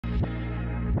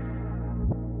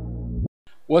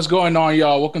What's going on,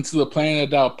 y'all? Welcome to the Planet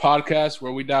of Doubt podcast,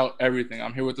 where we doubt everything.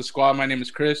 I'm here with the squad. My name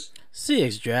is Chris.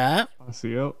 CX Drop. I see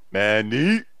you.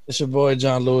 Manny. It's your boy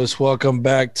John Lewis. Welcome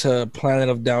back to Planet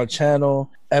of Doubt channel,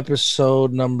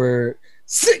 episode number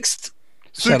 6.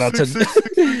 Shout out to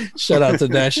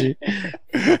Dashi.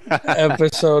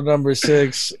 Episode number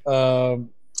 6.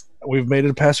 We've made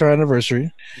it past our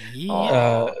anniversary.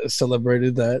 Yeah.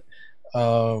 Celebrated that.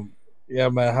 Yeah,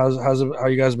 man. How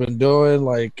you guys been doing?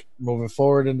 Like moving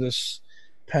forward in this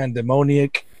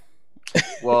pandemonic.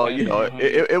 Well,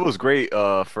 it was great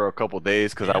for a couple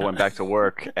days because I went back to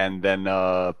work, and then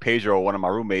Pedro, one of my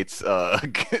roommates,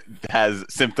 has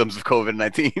symptoms of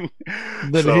COVID-19.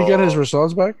 Did he get his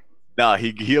results back? Nah,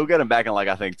 he'll get them back in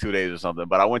I think 2 days or something.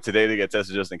 But I went today to get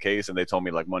tested just in case, and they told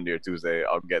me Monday or Tuesday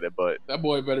I'll get it. But that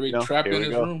boy better be trapped in his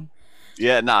room.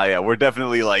 Yeah, we're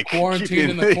definitely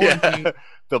quarantine in the quarantine.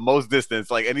 The most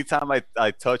distance. Anytime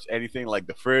I touch anything like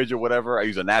the fridge or whatever, I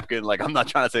use a napkin. I'm not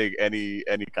trying to take any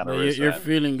kind of risk. You're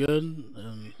feeling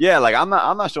good. Yeah, I'm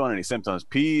not showing any symptoms.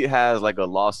 P has a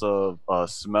loss of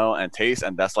smell and taste,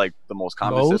 and that's the most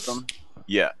common symptom.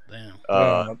 Yeah.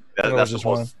 Damn. That's the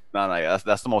most.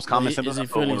 That's the most common symptom. Is he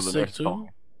feeling sick too?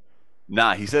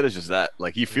 Nah, he said it's just that.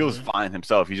 He feels fine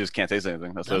himself. He just can't taste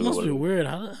anything. That must be weird.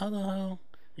 How the hell?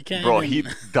 You can't. Bro,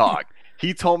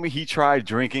 he told me he tried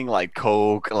drinking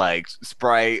Coke,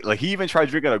 Sprite. He even tried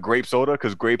drinking a grape soda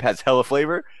because grape has hella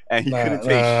flavor, and he couldn't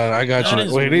taste. I got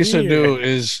you. What he needs to do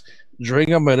is drink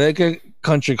a Merengue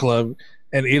Country Club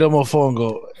and eat a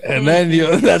mofongo, and then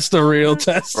that's the real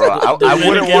test. Bro,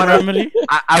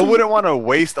 I wouldn't want to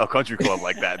waste a country club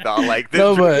like that, dog.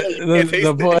 No, but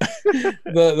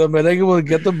the merengue will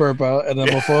get the burp out, and the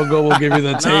mofongo will give you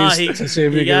the taste to see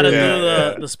if you gotta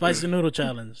do the spicy noodle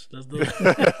challenge. Let's do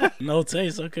it. No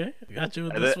taste, okay. Got you.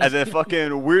 And then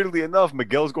fucking weirdly enough,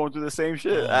 Miguel's going through the same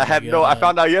shit. I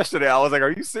found out yesterday. I was like,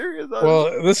 "Are you serious?"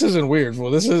 Well, this isn't weird.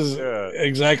 Well, this is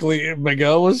exactly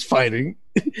Miguel was fighting,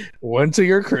 went to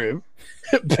your crib.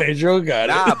 Pedro got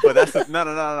it. But that's no.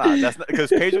 That's not because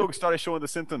Pedro started showing the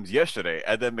symptoms yesterday,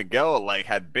 and then Miguel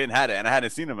had it, and I hadn't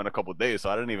seen him in a couple of days, so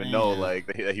I didn't even know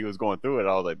that he was going through it.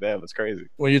 I was like, damn, that's crazy.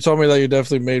 When you told me that, you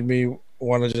definitely made me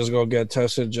want to just go get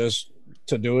tested just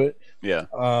to do it. Yeah.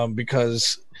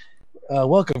 Because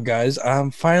welcome, guys. I'm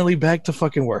finally back to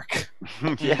fucking work.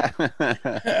 Yeah.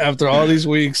 After all these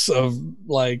weeks of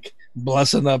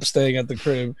blessing up, staying at the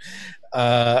crib.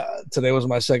 Today was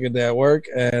my second day at work,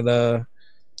 and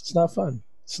it's not fun.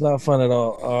 It's not fun at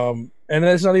all. And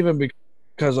it's not even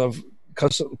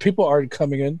because people aren't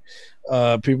coming in.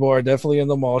 People are definitely in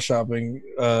the mall shopping.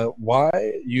 Why?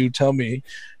 You tell me,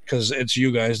 because it's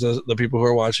you guys, the people who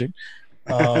are watching.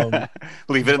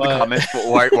 Leave it in the comments.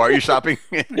 Why are you shopping?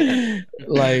 But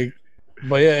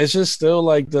yeah, it's just still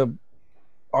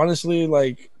honestly,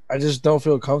 I just don't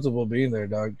feel comfortable being there,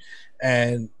 dog.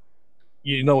 And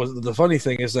the funny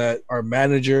thing is that our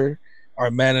managers,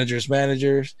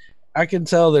 I can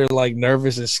tell they're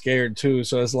nervous and scared too.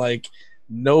 So it's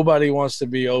nobody wants to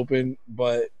be open,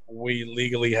 but we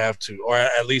legally have to, or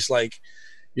at least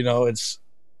it's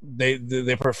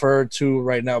they prefer to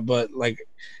right now. But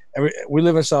we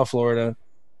live in South Florida,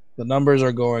 the numbers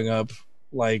are going up.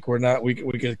 We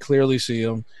can clearly see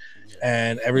them,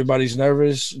 and everybody's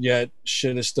nervous. Yet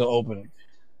shit is still opening.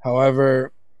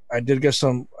 However, I did get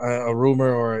a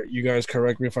rumor, or you guys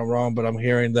correct me if I'm wrong, but I'm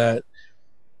hearing that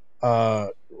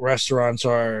restaurants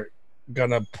are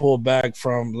gonna pull back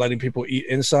from letting people eat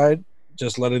inside,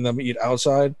 just letting them eat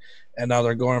outside, and now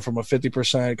they're going from a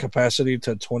 50% capacity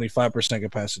to 25%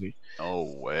 capacity. No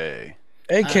way.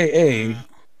 AKA,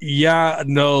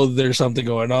 there's something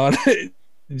going on.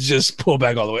 Just pull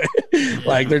back all the way.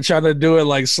 They're trying to do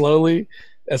it slowly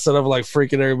instead of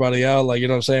freaking everybody out. You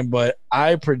know what I'm saying? But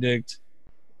I predict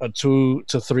a 2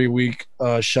 to 3 week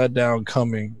shutdown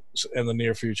coming in the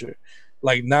near future.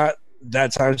 Not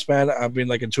that time span. I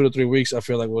mean, in 2 to 3 weeks, I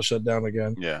feel we'll shut down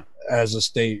again. Yeah. As a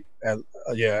state, at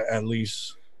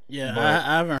least. Yeah,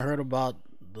 I haven't heard about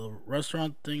the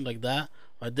restaurant thing like that.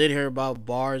 I did hear about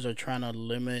bars are trying to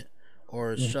limit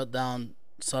or shut down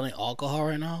selling alcohol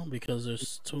right now because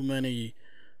there's too many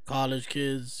college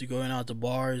kids going out to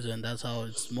bars, and that's how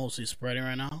it's mostly spreading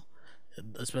right now,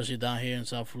 especially down here in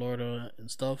South Florida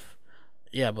and stuff.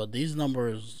 Yeah, but these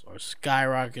numbers are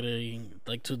skyrocketing.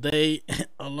 Today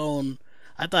alone,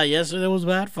 I thought yesterday was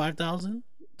bad, 5,000.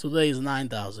 Today is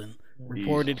 9,000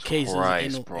 reported cases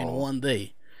in 1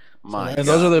 day. And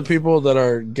those are the people that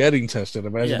are getting tested.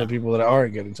 Imagine the people that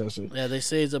aren't getting tested. Yeah, they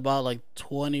say it's about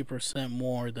 20%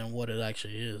 more than what it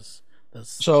actually is.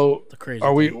 That's the crazy.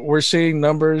 We're seeing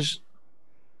numbers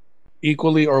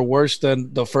equally or worse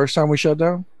than the first time we shut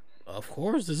down? Of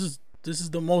course, this is this is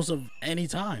the most of any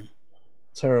time.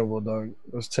 Terrible, dog.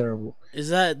 It was terrible. Is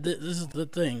that this is the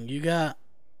thing?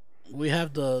 We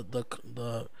have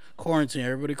the quarantine.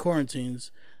 Everybody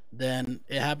quarantines. Then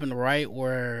it happened right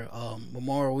where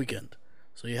Memorial Weekend.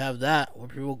 So you have that where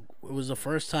people. It was the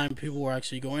first time people were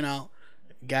actually going out,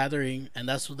 gathering, and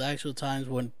that's the actual times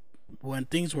when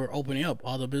things were opening up.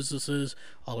 All the businesses,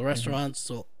 all the restaurants,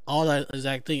 so all that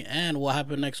exact thing. And what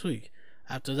happened next week?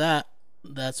 After that,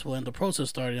 that's when the protests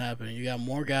started happening. You got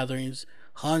more gatherings,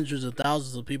 hundreds of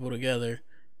thousands of people together,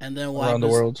 and then what Around the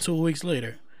happens world. 2 weeks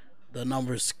later? The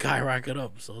numbers skyrocket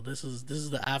up. So this is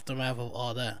the aftermath of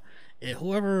all that. And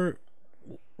whoever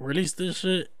released this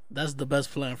shit, that's the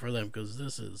best plan for them because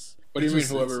this is. What do you mean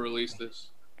whoever released this?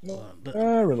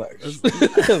 Relax.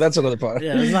 That's another part.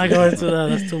 Yeah, let's not go into that.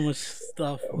 That's too much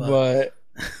stuff. But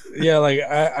yeah, like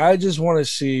I just want to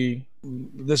see.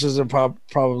 This isn't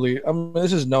probably. I mean,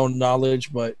 this is known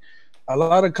knowledge, but a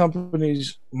lot of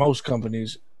companies, most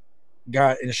companies,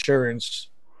 got insurance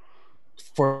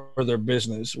for their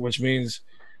business, which means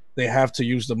they have to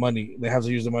use the money. They have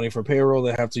to use the money for payroll.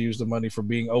 They have to use the money for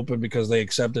being open because they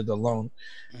accepted the loan.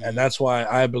 And that's why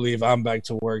I believe I'm back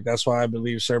to work. That's why I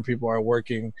believe certain people are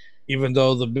working, even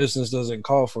though the business doesn't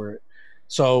call for it.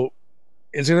 So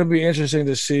it's going to be interesting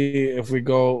to see if we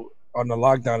go on the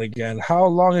lockdown again. How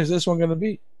long is this one going to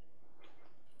be?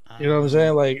 You know what I'm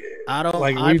saying? Like, I don't.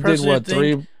 Like I we did what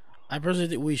personally three? I personally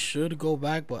think we should go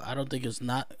back, but I don't think it's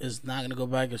not going to go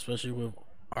back, especially with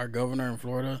our governor in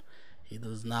Florida. He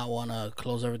does not want to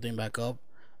close everything back up.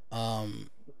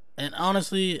 And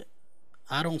honestly,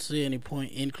 I don't see any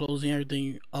point in closing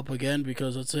everything up again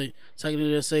because let's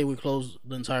say we close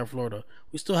the entire Florida.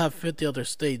 We still have 50 other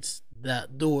states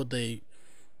that do what they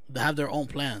have their own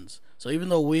plans. So even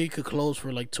though we could close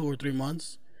for like 2 or 3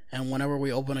 months, and whenever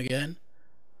we open again,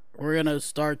 we're gonna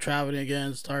start traveling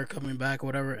again, start coming back,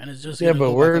 whatever, and it's just Yeah,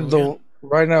 but we're again.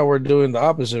 right now we're doing the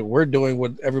opposite. We're doing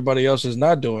what everybody else is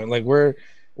not doing. Like we're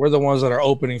the ones that are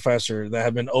opening faster, that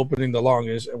have been opening the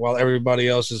longest, while everybody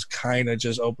else is kind of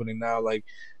just opening now. Like,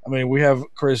 I mean, we have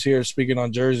Chris here speaking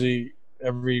on Jersey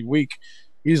every week.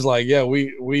 He's like, yeah,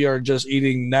 we are just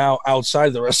eating now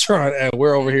outside the restaurant, and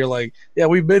we're over here like, yeah,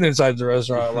 we've been inside the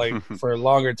restaurant like for a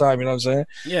longer time. You know what I'm saying?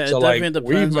 Yeah, So, it like, definitely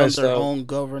we depends on messed their up. own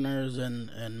governors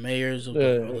and mayors of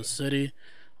Yeah. the city.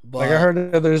 But Like I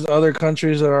heard that there's other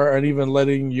countries that aren't even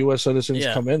letting U.S. citizens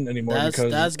Yeah, come in anymore that's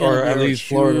because, gonna or be at a least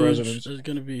Florida huge, residents. There's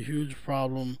gonna be a huge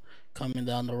problem coming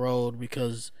down the road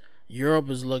because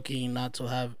Europe is looking not to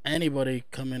have anybody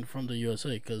come in from the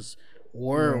USA because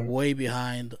we're Right. way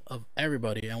behind of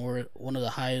everybody, and we're one of the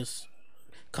highest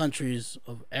countries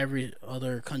of every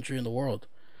other country in the world.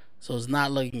 So it's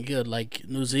not looking good. Like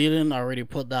New Zealand already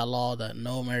put that law that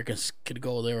no Americans could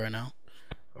go there right now,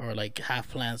 or like have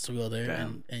plans to go there,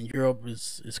 Damn. and Europe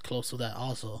is close to that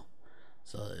also.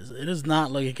 So it is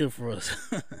not looking good for us.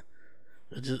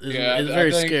 It's Yeah, I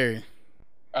very think- scary.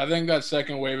 I think that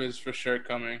second wave is for sure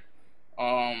coming.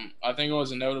 I think it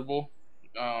was inevitable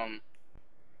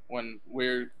when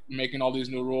we're making all these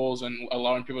new rules and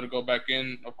allowing people to go back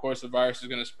in. Of course, the virus is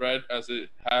going to spread as it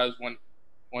has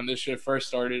when this shit first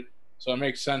started. So it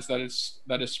makes sense that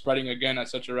it's spreading again at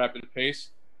such a rapid pace.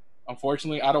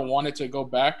 Unfortunately, I don't want it to go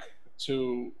back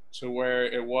to where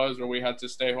it was, where we had to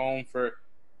stay home for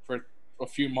a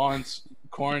few months,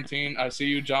 quarantine. I see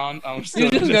you, John. I'm still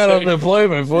You just in got the same-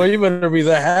 unemployment, boy. You better be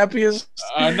the happiest.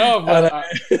 I know, but Uh,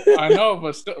 I know,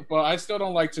 but I still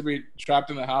don't like to be trapped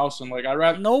in the house, and like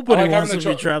Nobody I like wants to having be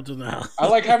the trapped in the house. I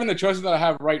like having the choices that I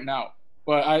have right now.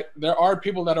 But there are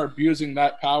people that are abusing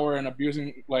that power and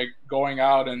abusing like going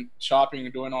out and shopping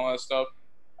and doing all that stuff.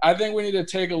 I think we need to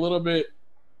take a little bit,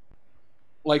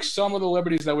 like some of the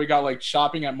liberties that we got, like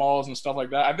shopping at malls and stuff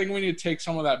like that. I think we need to take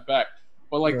some of that back.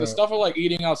 But like the Yeah. stuff of like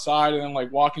eating outside and then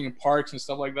like walking in parks and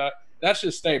stuff like that, that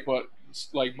should stay. But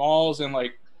like malls and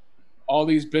like all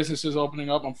these businesses opening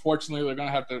up, unfortunately, they're gonna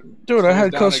have to. Dude, I close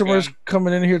had down customers again.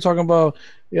 coming in here talking about,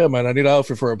 yeah, man, I need an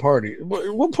outfit for a party.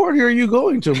 What party are you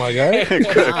going to, my guy?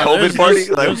 COVID party? There's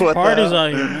Like, what the parties hell?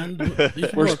 out here, man. These people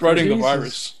We're are spreading the crazy.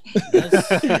 virus.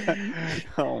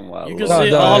 Oh my You lord. can No, see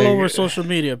it no, all like- over social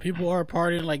media. People are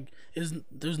partying like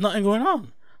there's nothing going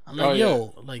on. I'm like, Oh, yeah.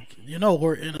 yo, like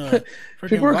we're in a freaking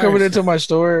People are coming virus. into my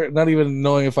store not even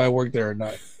knowing if I work there or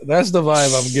not. That's the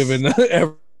vibe I'm giving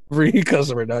every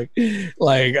customer, dog.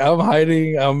 Like I'm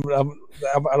hiding. I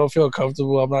don't feel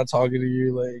comfortable. I'm not talking to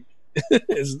you. Like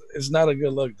it's not a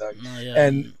good look, dog. No, yeah.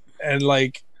 And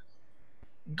like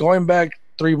going back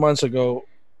 3 months ago,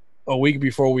 a week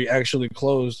before we actually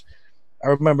closed, I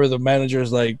remember the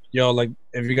managers like, yo, like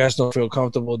if you guys don't feel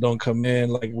comfortable, don't come in.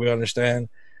 Like we understand.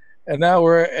 And now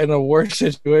we're in a worse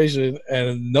situation,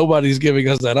 and nobody's giving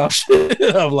us that option.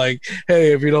 I'm like,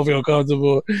 hey, if you don't feel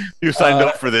comfortable, You signed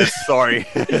up for this. Sorry.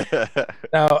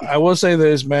 now I will say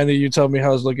this, Manny. You tell me how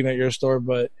I was looking at your store,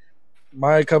 but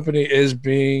my company is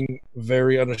being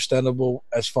very understandable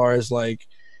as far as like,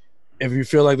 if you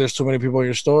feel like there's too many people in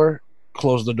your store,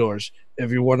 close the doors.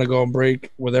 If you want to go and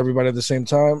break with everybody at the same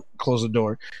time, close the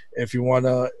door. If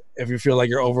you feel like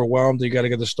you're overwhelmed, you got to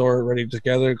get the store ready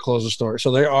together, close the store. So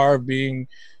they are being,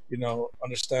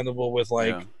 understandable with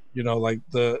like, like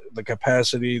the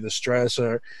capacity, the stress,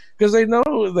 or because they know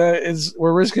that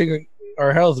we're risking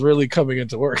our health really coming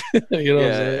into work.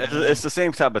 It's the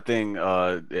same type of thing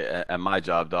at my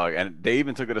job, dog. And they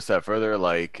even took it a step further.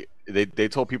 Like they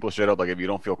told people straight up, like, if you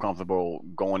don't feel comfortable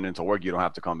going into work, you don't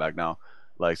have to come back now.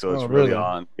 Like, so it's really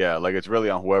on, like it's really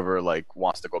on whoever like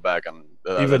wants to go back, and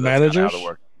even managers.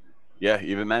 Yeah,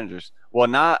 even managers. Well,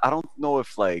 I don't know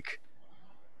if like,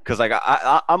 because like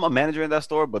I'm a manager in that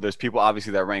store, but there's people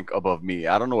obviously that rank above me.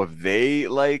 I don't know if they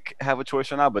like have a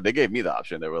choice or not, but they gave me the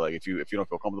option. They were like, if you don't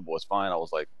feel comfortable, it's fine. I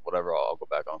was like, whatever, I'll go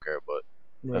back. I don't care. But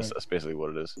that's basically what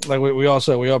it is. Like we all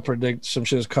said, we all predict some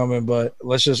shit's coming, but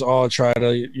let's just all try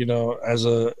to, as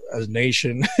a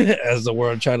nation, as the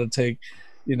world, try to take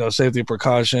safety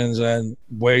precautions and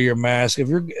wear your mask.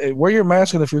 And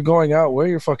if you're going out, wear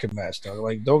your fucking mask, dog.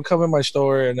 Like, don't come in my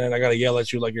store and then I gotta yell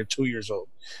at you like you're 2 years old.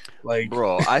 Like,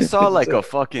 bro, I saw like a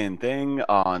fucking thing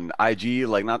on IG,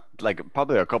 like not like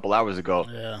probably a couple hours ago.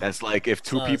 Yeah. That's like if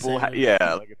two people, like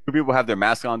if two people have their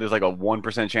mask on, there's like a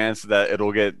 1% chance that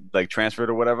it'll get like transferred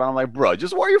or whatever. I'm like, bro,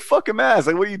 just wear your fucking mask.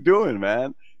 Like, what are you doing,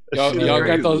 man?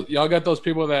 Y'all got those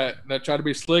people that try to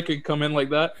be slick and come in like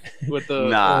that with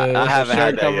the I haven't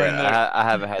had that yet. I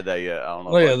haven't had that yet. I don't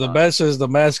know. Oh yeah, the best is the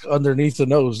mask underneath the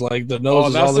nose, like the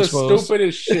nose is all exposed. That's the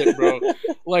stupidest shit, bro.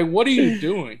 Like, what are you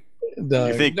doing?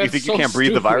 You think you can't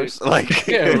breathe the virus? Like,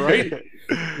 yeah, right.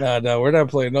 No, we're not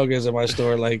playing no games at my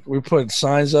store. Like, we put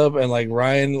signs up, and like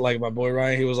Ryan, like my boy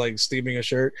Ryan, he was like steaming a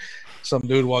shirt. Some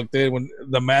dude walked in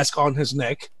with the mask on his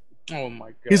neck. Oh my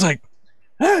god. He's like,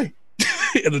 hey.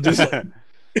 And the dude's like,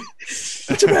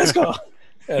 put your mask on.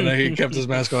 And then he kept his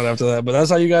mask on after that. But that's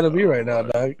how you got to be right now,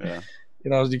 dog. Yeah.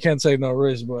 You can't take no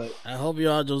risk. But I hope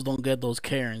y'all just don't get those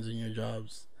Karens in your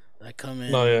jobs that come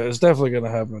in. No, yeah, it's definitely gonna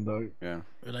happen, dog. Yeah.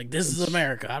 We're like, this is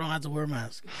America. I don't have to wear a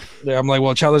mask. Yeah, I'm like,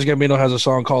 well, Childish Gambino has a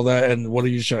song called that, and what are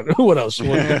you trying? What else?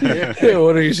 What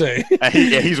are you saying?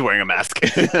 Yeah, he's wearing a mask.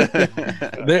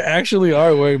 They actually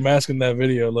are wearing masks in that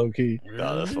video, low key. Really?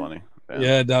 Oh, that's funny.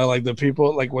 Yeah, dog, like the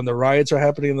people, like when the riots are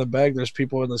happening in the back, there's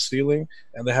people in the ceiling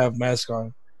and they have masks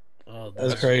on. Oh,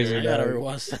 that's crazy. I gotta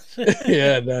rewatch that.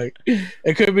 Yeah, dog.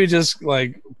 It could be just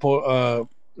like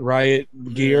riot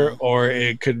gear, or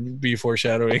it could be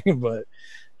foreshadowing. But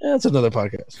that's another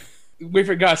podcast. We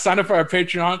forgot. Sign up for our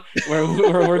Patreon, where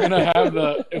we're gonna have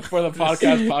for the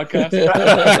podcast.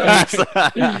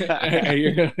 And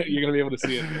you're gonna be able to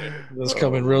see it. That's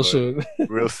coming real soon.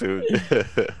 Real soon.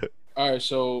 All right,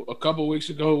 so a couple weeks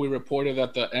ago, we reported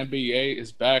that the NBA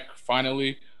is back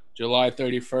finally, July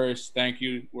 31st. Thank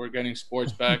you. We're getting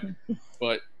sports back,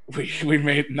 but we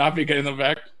may not be getting them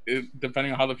back,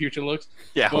 depending on how the future looks.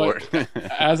 Yeah, but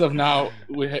as of now,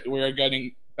 we are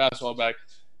getting basketball back.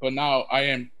 But now I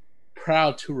am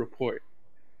proud to report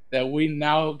that we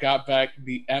now got back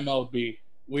the MLB.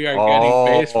 We are getting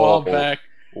baseball back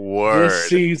this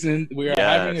season. We are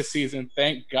having a season,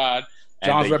 thank God.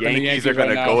 John's and the Yankees are going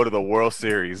to go to the World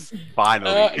Series.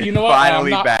 Finally. You know what?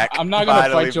 Finally I'm not going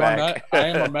to fight you on that. I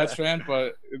am a Mets fan,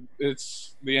 but the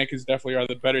Yankees definitely are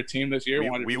the better team this year.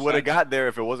 We would have got there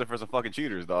if it wasn't for some fucking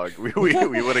cheaters, dog. We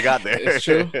would have got there. It's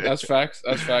true. That's facts.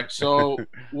 So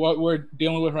what we're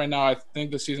dealing with right now, I think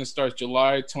the season starts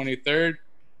July 23rd,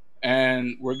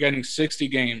 and we're getting 60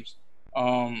 games.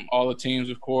 All the teams,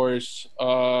 of course.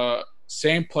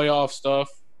 Same playoff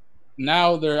stuff.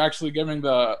 Now they're actually giving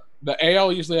the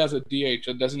AL usually has a DH,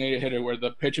 a designated hitter, where the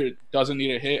pitcher doesn't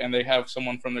need a hit and they have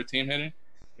someone from their team hitting.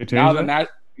 Now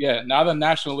the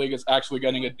National League is actually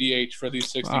getting a DH for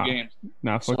these 60 games.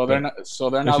 So they're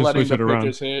not letting the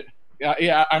pitchers hit.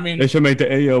 Yeah. I mean, they should make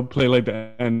the AL play like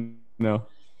the NL.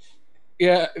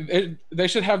 Yeah, they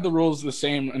should have the rules the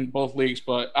same in both leagues.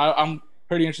 But I'm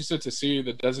pretty interested to see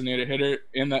the designated hitter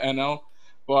in the NL.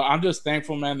 But I'm just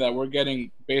thankful, man, that we're getting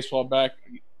baseball back.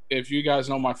 If you guys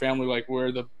know my family, like,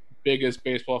 we're the biggest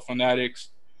baseball fanatics,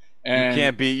 and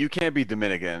you can't be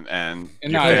Dominican and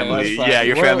your family. Yeah,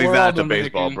 your family's not into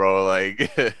baseball, bro.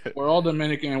 Like, we're all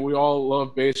Dominican and we all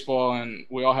love baseball and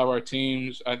we all have our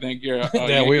teams. I think you're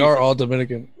we are all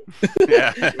Dominican.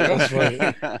 Yeah, that's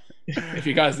funny. If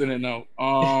you guys didn't know,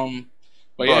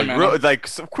 But Bro, yeah, man. like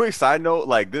some quick side note,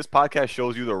 like this podcast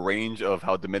shows you the range of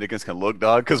how Dominicans can look,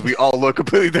 dog, because we all look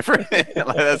completely different.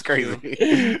 Like, that's crazy.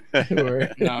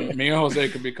 Nah, me and Jose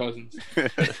could be cousins.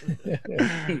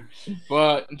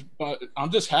 but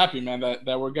I'm just happy, man,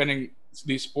 that we're getting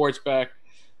these sports back.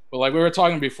 But like we were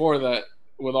talking before, that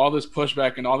with all this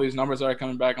pushback and all these numbers that are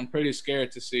coming back, I'm pretty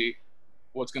scared to see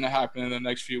what's going to happen in the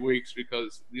next few weeks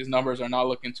because these numbers are not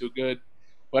looking too good.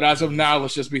 But as of now,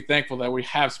 let's just be thankful that we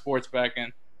have sports back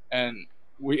in, and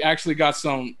we actually got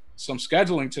some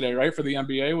scheduling today, right, for the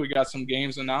NBA. We got some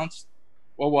games announced.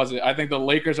 What was it? I think the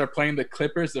Lakers are playing the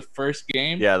Clippers the first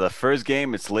game. Yeah, the first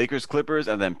game it's Lakers Clippers,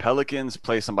 and then Pelicans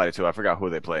play somebody too. I forgot who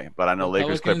they play, but I know The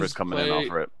Lakers Pelicans Clippers coming in play- off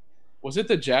for it. Was it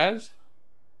the Jazz?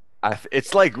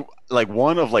 It's like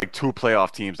one of like two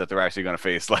playoff teams that they're actually gonna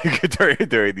face like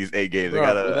during these 8 games. Bro,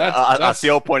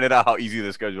 Aciel pointed out how easy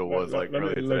the schedule was. Let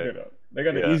Really me look today. it up. They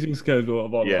got an Yeah. easy schedule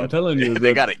of all. Yeah. I'm telling you,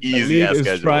 They got an the easy ass league is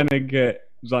schedule. trying to get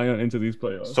Zion into these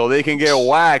playoffs. So they can get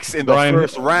waxed in the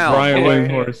first round. Brian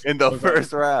boy. Windhorst. In the Okay.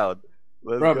 first round.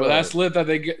 Let's Bro, go. but that's lit that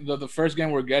they get the first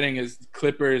game we're getting is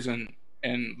Clippers and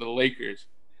the Lakers.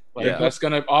 Like Yeah. that's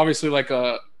gonna obviously like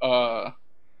a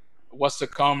what's to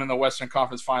come in the Western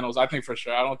Conference Finals. I think for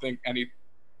sure. I don't think any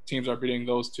teams are beating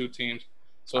those two teams.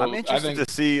 So I'm I interested think.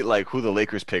 to see like who the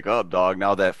Lakers pick up, dog.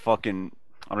 Now that fucking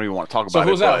I don't even want to talk So about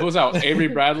who's it. out? but Who's out? Avery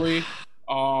Bradley.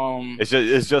 It's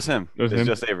just him. Just It's him.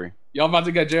 just Avery. Y'all about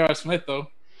to get J.R. Smith though.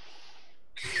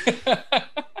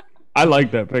 I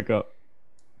like that pickup.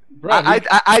 Bro,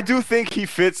 I do think he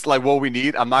fits like what we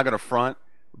need. I'm not gonna front,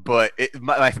 but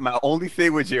my only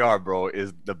thing with Jr. bro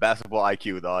is the basketball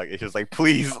IQ, dog. It's just like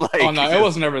please, like oh no, it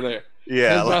was never there.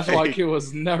 yeah, His basketball like, IQ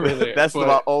was never there. that's but,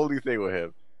 my only thing with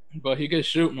him. But he can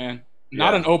shoot, man.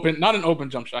 Not Yeah. an open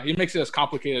jump shot. He makes it as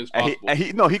complicated as And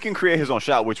possible. he can create his own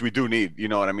shot, which we do need. You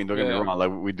know what I mean? Don't get me Yeah. wrong,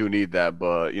 like we do need that.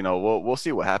 But you know, we'll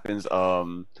see what happens.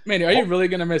 Man, are you really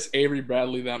gonna miss Avery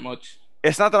Bradley that much?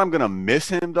 It's not that I'm gonna miss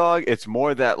him, dog. It's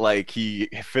more that like he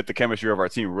fit the chemistry of our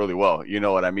team really well. You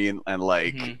know what I mean? And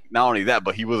like Mhm. not only that,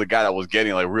 but he was a guy that was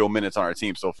getting like real minutes on our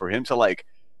team. So for him to like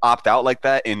opt out like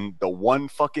that in the one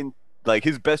fucking like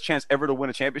his best chance ever to win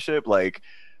a championship, like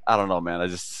I don't know, man.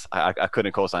 I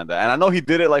couldn't co-sign that. And I know he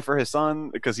did it like for his son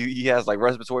because he has like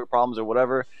respiratory problems or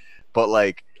whatever. But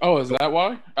like Oh, is that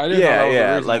why? I didn't know that was the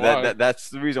reason like why. that's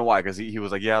the reason why. Because he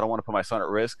was like, yeah, I don't want to put my son at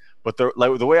risk. But the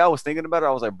way I was thinking about it,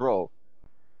 I was like, bro,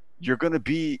 you're gonna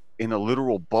be in a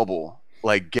literal bubble,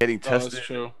 like getting Oh, that's tested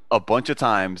true. a bunch of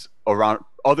times around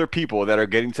other people that are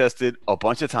getting tested a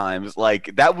bunch of times.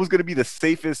 Like that was gonna be the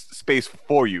safest space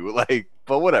for you. Like,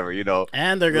 but whatever, you know.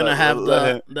 And they're gonna Let- have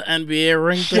let the NBA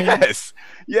ring thing.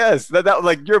 Yes. That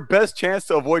like your best chance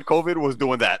to avoid COVID was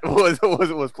doing that.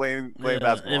 Was playing Yeah,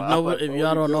 basketball. I'm like, if bro, y'all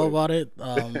what are don't you know doing?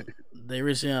 about it, they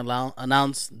recently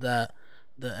announced that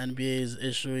the NBA is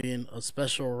issuing a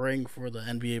special ring for the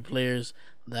NBA players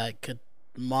that could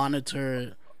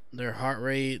monitor their heart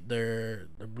rate, their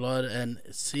blood, and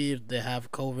see if they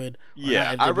have COVID.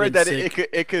 Yeah, if I they've read been that sick.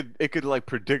 it could like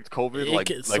predict COVID It like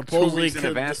could- 2 supposedly weeks in could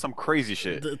advance, some crazy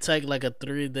shit. Take like a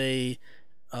 3-day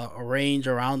range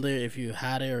around it if you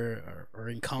had it or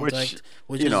in contact.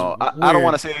 Which You is know, I don't weird.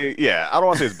 want to say I don't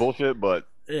want to say it's bullshit, but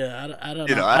Yeah, I don't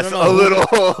you know, know. I that's don't a know little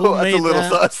who that's a made little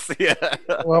that. sus. Yeah.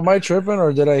 Well, am I tripping,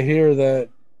 or did I hear that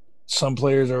some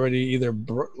players already either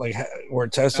were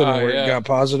tested and Yeah. got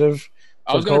positive?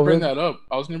 I was for gonna bring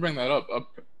COVID? that up.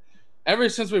 Ever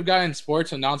since we've gotten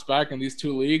sports announced back in these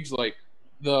two leagues, like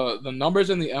the numbers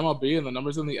in the MLB and the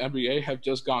numbers in the NBA have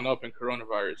just gone up in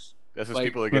coronavirus. That's just Like-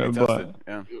 people are getting But- tested.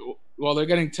 Yeah. Well, they're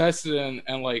getting tested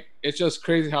and like it's just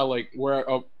crazy how like we're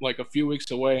like a few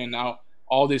weeks away and now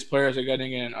all these players are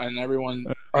getting in and everyone.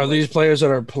 Are these players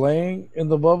that are playing in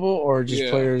the bubble, or just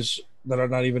Yeah. players that are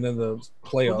not even in the Who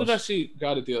did I playoffs? see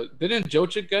got it? Didn't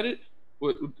Jokic get it?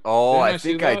 Oh, Didn't I I see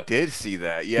think I that? did see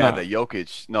that. Yeah, No. the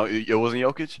Jokic. No, it wasn't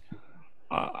Jokic.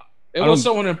 It I was don't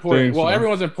someone important. think Well, so.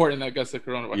 everyone's important that gets the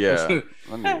coronavirus. Yeah.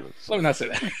 Let me. Let me not say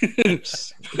that.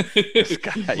 This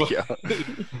guy,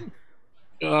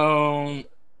 yo.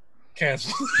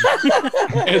 Cancel.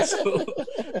 It's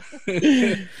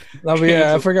No, but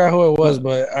yeah, I forgot who it was,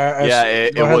 but Yeah,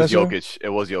 it go ahead, was Esther. Jokic. It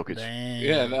was Jokic.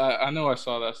 Damn. yeah. I know I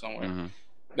saw that somewhere. Mhm.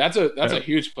 That's a Yeah.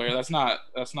 huge player. That's not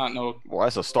no. Well,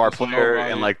 that's a star That's a player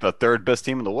nobody. and like the third best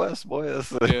team in the West, boy.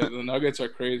 That's, Yeah, the Nuggets are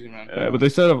crazy, man. Yeah, but they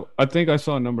said I think I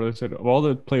saw a number that said of all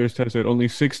the players tested, only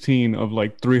 16 of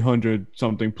like 300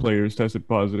 something players tested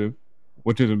positive,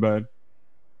 which isn't bad.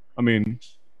 I mean,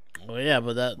 Well, yeah,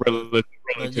 but that relative.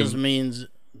 just means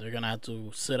they're gonna have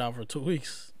to sit out for 2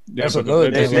 weeks. Yeah, That's but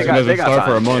another the thing, season like- doesn't start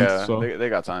for a time. month, Yeah, so they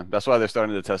got time. That's why they're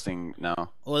starting the testing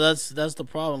now. Well, that's the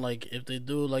problem. Like, if they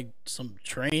do like some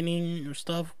training or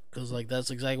stuff, because like that's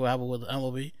exactly what happened with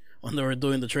MLB when they were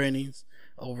doing the trainings.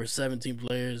 Over 17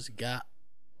 players got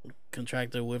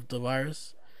contracted with the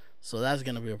virus, so that's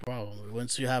gonna be a problem.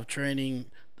 Once you have training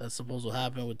that's supposed to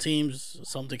happen with teams,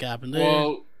 something can happen there.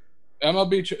 Well, the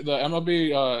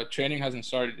MLB training hasn't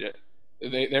started yet.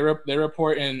 They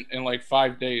report in like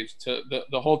 5 days to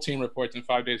the whole team reports in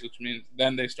 5 days, which means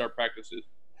then they start practices.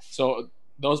 So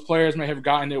those players may have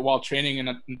gotten it while training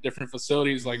in different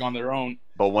facilities, like on their own.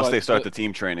 But once But they start the- the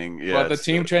team training, yeah. But the it's-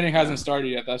 team training hasn't started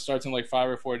yet. That starts in like 5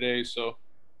 or 4 days. So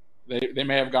they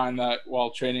may have gotten that while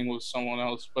training with someone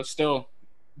else. But still,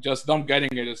 just them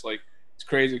getting it is like it's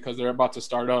crazy because they're about to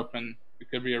start up and it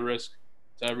could be a risk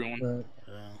to everyone. Right.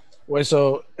 Yeah. Wait,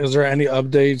 so is there any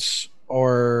updates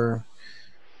or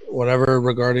whatever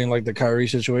regarding like the Kyrie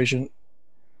situation?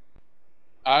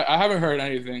 I haven't heard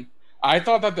anything. I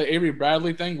thought that the Avery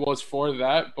Bradley thing was for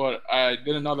that, but I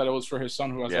didn't know that it was for his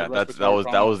son who has yeah, a that respiratory was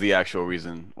problem, the actual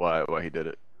reason why he did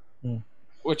it.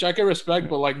 which I can respect.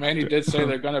 But like Manny did say,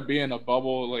 they're gonna be in a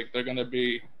bubble, like they're gonna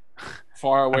be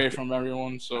far away from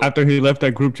everyone. So after he left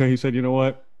that group chat, he said, "You know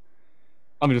what?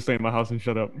 I'm gonna just stay in my house and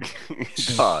shut up."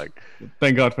 Dog.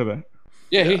 Thank God for that.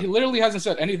 yeah, he literally hasn't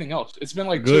said anything else. It's been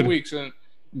like Good. 2 weeks, and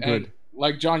Good.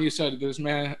 like John, you said, this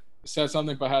man said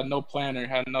something but had no plan or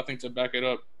had nothing to back it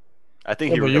up. I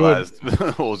think Yeah, he but you would- realized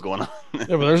what was going on. Yeah,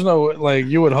 but there's no like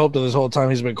you would hope that this whole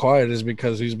time he's been quiet is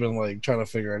because he's been like trying to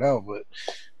figure it out, but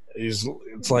it's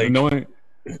like Knowing,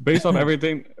 based off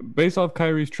everything, based off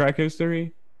Kyrie's track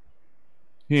history,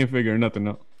 he ain't figuring nothing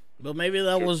out. But maybe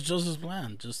that was just his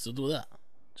plan, just to do that,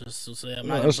 just to say I'm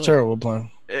no, not. that's a terrible plan.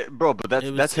 Bro, but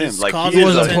It was- that's him. it's Like causing He he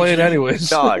is wasn't a playing attention. anyways.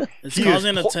 dog. It's He is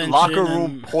causing attention locker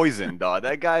room and- poison, dog.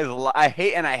 That guy's. I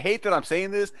hate that I'm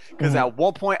saying this because at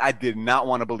one point I did not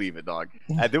want to believe it, dog.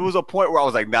 And there was a point where I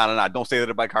was like, nah, don't say that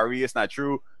about Kyrie. It's not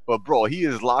true. But bro, he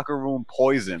is locker room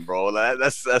poison, bro.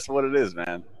 That's what it is,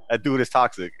 man. That dude is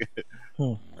toxic.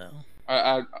 No.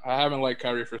 I haven't liked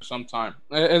Kyrie for some time.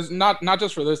 It's not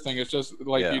just for this thing. It's just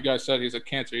like Yeah. you guys said, he's a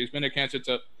cancer. He's been a cancer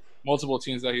to multiple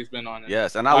teams that he's been on.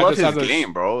 Yes, and I I love just his have a-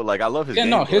 game, bro. Like I love his Yeah,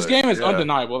 game. no, his but- game is yeah,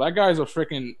 undeniable. That guy is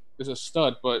a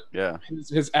stud, but Yeah.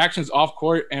 his actions off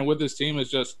court and with his team is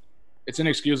just it's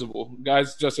inexcusable.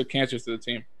 Guy's just a cancer to the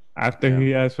team. After Yeah.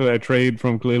 he asked for that trade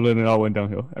from Cleveland, it all went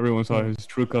downhill. Everyone saw his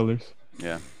true colors.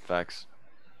 Yeah, facts.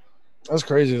 That's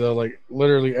crazy though. Like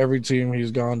literally every team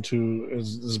he's gone to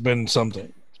has been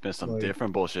something. It's been some Like-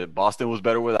 different bullshit. Boston was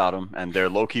better without him, and they're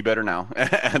low key better now.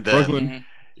 And then, Brooklyn, Mhm.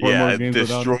 won more yeah, games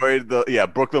without him.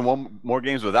 destroyed Brooklyn won more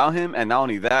games without him, and not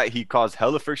only that, he caused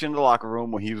hella friction in the locker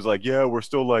room when he was like, "Yeah, we're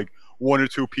still like 1 or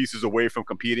 2 pieces away from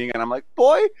competing," and I'm like,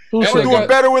 "Boy, Who we're said said doing that?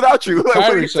 better without you." Like, what are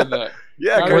Kyrie you said talking- that.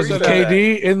 Yeah, Kyrie Kyrie Was said said that.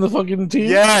 KD in the fucking team?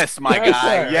 Yes, my Yes,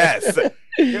 guy. sir. Yes,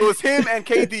 it was him and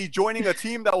KD joining a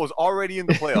team that was already in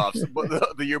the playoffs,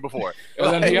 but the year before.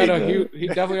 And then he Like, he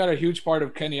definitely had a huge part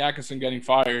of Kenny Atkinson getting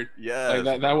fired. yes,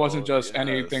 Like that wasn't bro, just yes.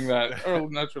 anything that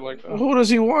natural like that. Who does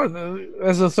he want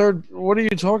as a third? What are you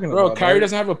talking Bro, about? Kyrie dog?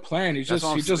 doesn't have a plan. He That's just what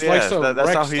he I'm just saying. likes Yes, to that's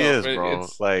wreck how he stuff. is, bro.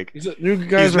 It's- Like he's a, You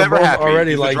guys he's are never both happy.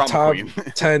 already He's the like drama top queen.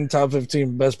 10, top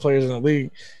 15 best players in the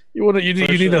league. You For need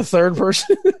sure. a third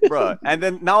person. Bruh. And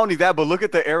then not only that, but look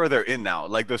at the era they're in now.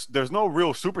 Like there's no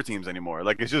real super teams anymore.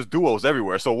 Like it's just duos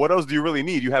everywhere. So what else do you really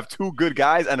need? You have 2 good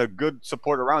guys and a good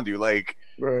support around you. Like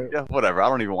Right. yeah, whatever. I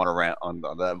don't even want to rant on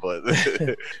that,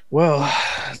 but Well,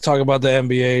 talk about the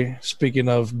NBA. Speaking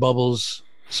of bubbles,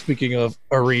 speaking of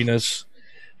arenas,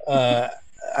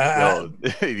 yo,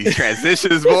 these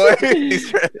transitions, boy.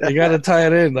 you got to tie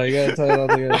it in. Like, you got to tie it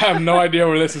all I together. have no idea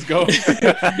where this is going.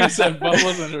 He said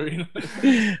bubbles and arena.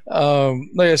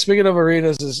 No, yeah. Speaking of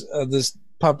arenas, this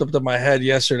popped up to my head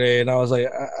yesterday, and I was like,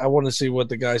 I want to see what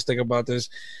the guys think about this.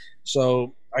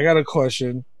 So I got a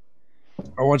question.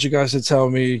 I want you guys to tell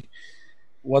me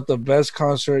what the best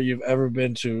concert you've ever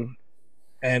been to,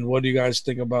 and what do you guys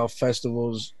think about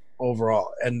festivals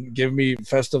overall, and give me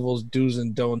festivals do's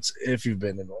and don'ts if you've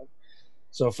been in one.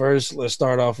 So first, let's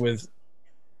start off with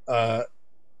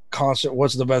concert.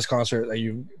 What's the best concert that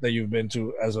you've been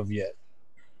to as of yet?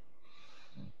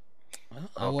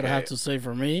 I would Okay. have to say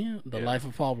for me, the Yeah. Life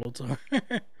of Pablo tour.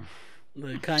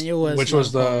 The Kanye West, Which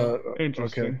was Life of Pablo. the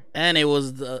Interesting. okay. and it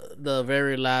was the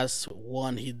very last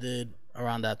one he did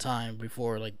around that time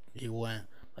before like he went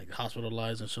like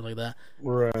hospitalized and shit like that,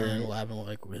 Right, and what happened with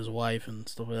like his wife and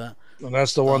stuff like that. and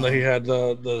that's the one that he had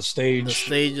the stage. The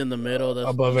stage in the middle that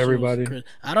Above that shit was everybody. crazy.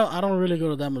 I don't really go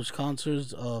to that much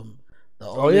concerts.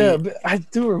 Oh yeah, but I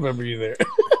do remember you there.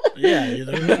 Yeah, you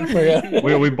know. forgot.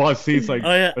 we bought seats like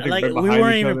Oh yeah, I think like right we behind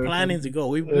weren't each even other or planning something. to go.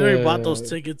 We already bought those Yeah.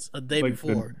 tickets a day Like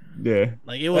before. yeah.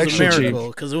 Like it was Extra a cheap. miracle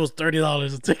because it was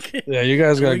 $30 a ticket. Yeah, you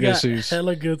guys And got we good got seats.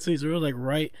 hella good seats. We were like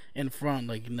right in front,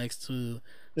 like next to.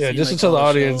 Yeah, seeing, just like, to tell the all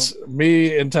audience, show.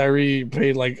 me and Tyree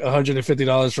paid like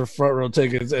 $150 for front row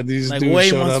tickets, and these Like dudes way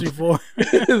showed months up before.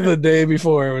 the day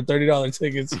before with $30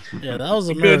 tickets. Yeah, that was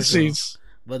a Good miracle. seats.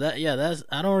 But that's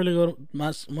I don't really go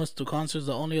much to concerts.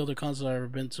 The only other concert I've ever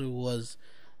been to was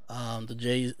the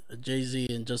Jay-Z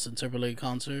and Justin Timberlake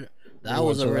concert. That We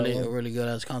was went a to that really one. a really good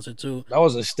ass concert too. That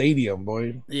was a stadium,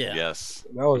 boy. Yeah. Yes.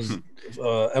 That was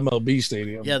MLB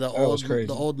stadium. Yeah, the that was old crazy.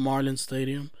 the old Marlins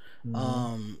Stadium.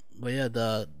 Mhm. But yeah,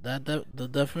 the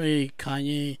definitely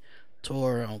Kanye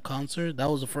tour concert. That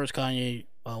was the first Kanye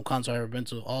concert I ever been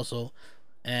to, also,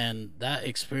 and that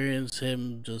experience,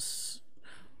 him just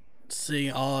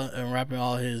singing all and rapping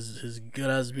all his good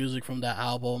ass music from that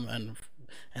album,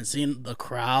 and seeing the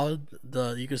crowd,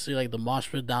 you can see like the mosh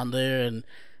pit down there,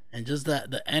 and just that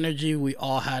the energy we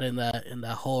all had in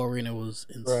that whole arena was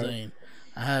insane.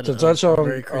 I had To a touch very on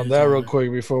crazy that time real there.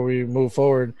 quick before we move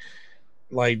forward,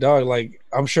 like dog, like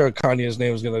I'm sure Kanye's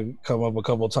name is gonna come up a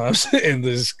couple times in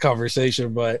this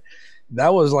conversation, but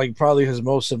that was like probably his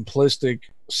most simplistic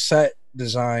set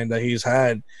design that he's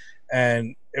had,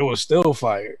 and it was still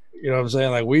fire. You know what I'm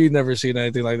saying? Like we never seen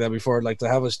anything like that before. Like to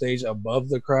have a stage above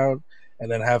the crowd and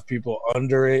then have people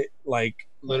under it, like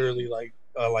literally like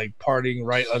partying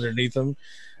right underneath them.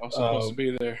 I was supposed to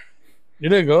be there. You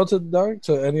didn't go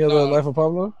to any other No. Life of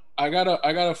Pablo? I got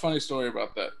a funny story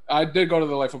about that. I did go to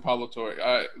the Life of Pablo tour.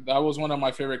 That was one of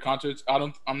my favorite concerts.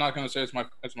 I'm not gonna say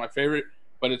it's my favorite,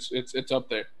 but it's up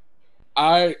there.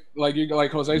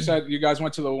 Like Jose said, you guys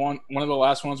went to the one of the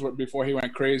last ones before he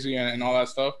went crazy and all that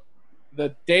stuff.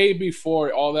 The day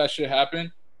before all that shit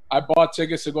happened, I bought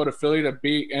tickets to go to Philly to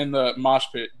be in the mosh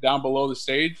pit down below the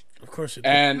stage, Of course you did.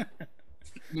 and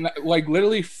like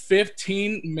literally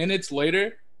 15 minutes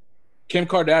later, Kim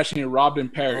Kardashian robbed in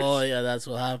Paris. Oh yeah, that's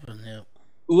what happened. Yep.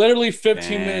 Literally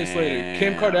 15 minutes later,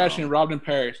 Kim Damn. Kardashian robbed in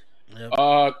Paris. Yep.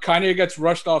 Kanye gets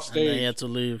rushed off And then stage, he had to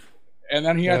leave. and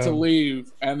then he had to Damn.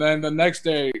 leave. And then the next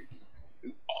day,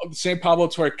 the St. Pablo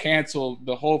tour canceled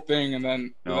the whole thing. And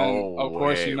then No of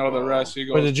course, way, you know the bro. rest. He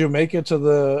But goes, did you make it to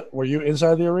the? Were you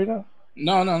inside the arena?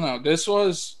 no. This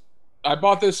was, I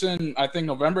bought this in, I think,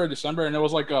 November or December, and it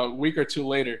was like a week or two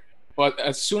later. But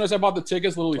as soon as I bought the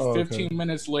tickets, literally Oh, okay. 15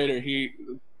 minutes later,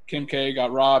 Kim K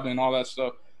got robbed and all that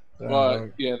stuff. But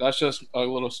yeah, that's just a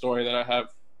little story that I have.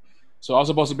 So I was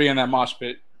supposed to be in that mosh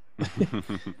pit.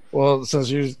 Well, since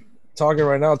you're talking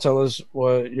right now, tell us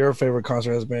what your favorite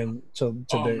concert has been to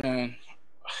Oh date. man,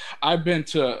 I've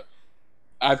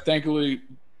thankfully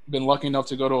been lucky enough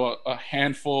to go to a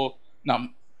handful, not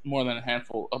more than a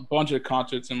handful, a bunch of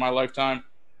concerts in my lifetime.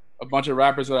 A bunch of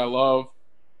rappers that I love.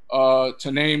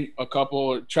 To name a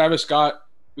couple, Travis Scott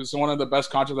is one of the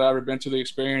best concerts I've ever been to. The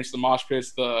experience, the mosh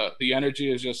pits, the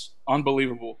energy is just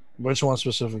unbelievable. Which one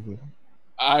specifically?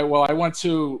 I went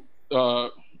to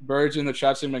Birds in the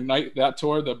Chapstick McKnight, that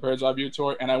tour, the Bird's Eye View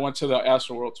tour, and I went to the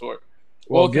Astroworld tour.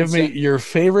 Well, Both give me insane. your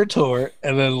favorite tour,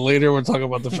 and then later we'll talk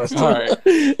about the festival. All right.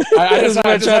 I just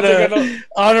have to get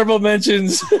honorable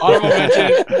mentions. honorable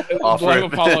mention, Off Life rip.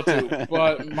 of Apollo too.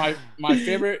 But my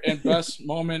favorite and best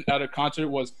moment at a concert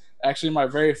was actually my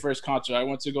very first concert. I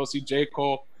went to go see J.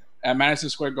 Cole at Madison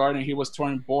Square Garden. He was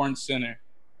touring Born Sinner.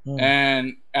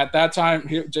 And at that time,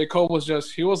 J. Cole was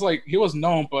he was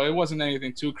known, but it wasn't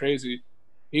anything too crazy.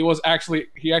 He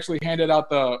actually handed out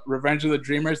the Revenge of the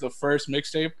Dreamers, the first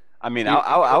mixtape. I mean,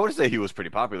 I would say he was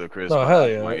pretty popular, Chris. Oh, hell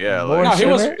yeah. Like, yeah, Born like,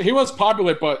 No, Sinner? he was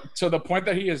popular, but to the point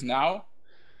that he is now,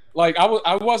 like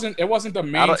it wasn't the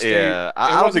main stage.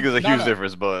 I don't think there's a huge no.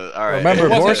 difference, but all right. Remember, It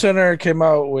wasn't- Born Center came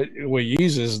out with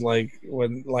Yeezus, like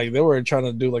when like they were trying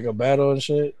to do like a battle and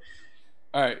shit.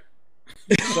 All right.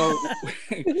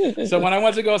 So when I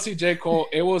went to go see J. Cole,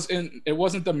 it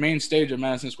wasn't the main stage of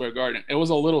Madison Square Garden. It was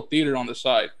a little theater on the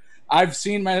side. I've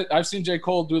seen J.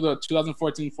 Cole do the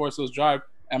 2014 Forest Hills Drive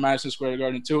at Madison Square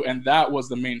Garden too, and that was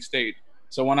the main stage.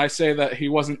 So when I say that he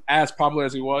wasn't as popular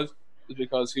as he was, is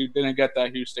because he didn't get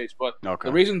that huge stage. But Okay.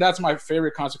 the reason that's my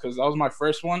favorite concert, because that was my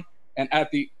first one, and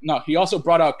he also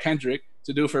brought out Kendrick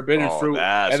to do Forbidden Oh, Fruit,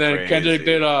 that's and then crazy. Kendrick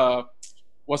did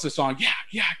what's the song?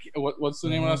 Yeah. What's the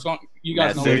name of that song? You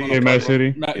guys Mad know City. what I'm In talking Mad about.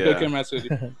 City. Big Yeah. Kid, Mad City.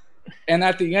 And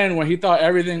at the end, when we thought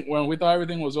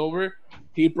everything was over,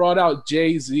 he brought out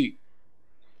Jay-Z.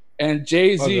 And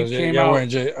Jay-Z came out. We're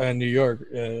in New York.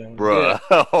 Yeah. Bruh.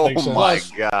 Oh Makes sense. my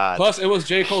Plus- god. Plus, it was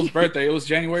J. Cole's birthday. It was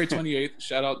January 28th.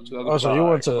 Shout out to Oh, so you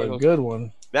went to a good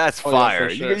one. That's Oh, yeah, for fire.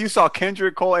 sure. You saw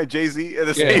Kendrick Cole and Jay-Z in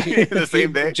the Yeah, same in the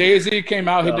same day. Jay-Z came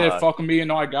out. He did God. "Fuck Me," you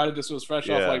know I got it. This was fresh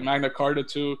off Yeah. like Magna Carta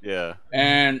too, Yeah.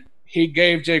 and he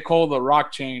gave J. Cole the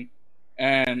rock chain,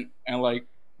 and like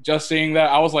just seeing that,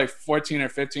 I was like 14 or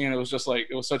 15. It was just like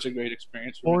it was such a great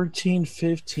experience. For me. 14,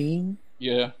 15?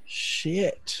 Yeah,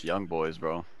 Shit. Young boys,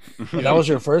 bro. And that was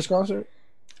your first concert?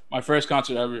 my first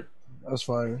concert ever. That's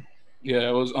fire. Yeah,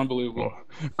 it was unbelievable.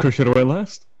 Chris should have went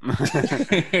last.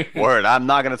 Word, I'm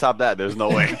not gonna top that. There's no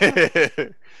way.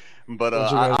 But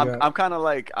What you guys got? I'm kind of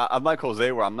like I'm like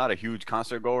Jose, where I'm not a huge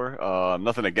concert goer.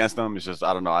 Nothing against them. It's just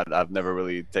I don't know. I've never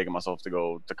really taken myself to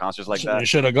go to concerts like You that.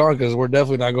 should have gone because we're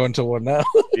definitely not going to one now.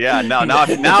 Yeah, now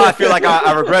I feel like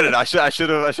I regret it. I should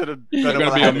have. You're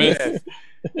gonna be a myth.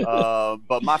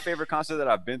 But my favorite concert that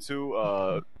I've been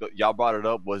to, y'all brought it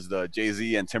up, was the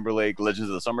Jay-Z and Timberlake Legends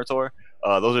of the Summer tour.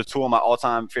 Those are two of my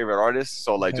all-time favorite artists.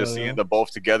 So like just Hell yeah. seeing them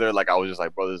both together, like I was just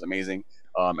like, bro, this is amazing.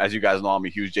 As you guys know, I'm a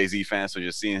huge Jay-Z fan, so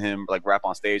just seeing him like rap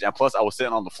on stage, and plus I was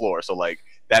sitting on the floor, so like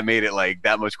that made it like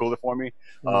that much cooler for me.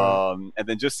 And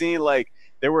then just seeing like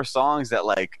there were songs that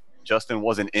like Justin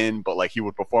wasn't in, but like he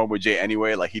would perform with Jay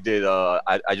anyway. Like he did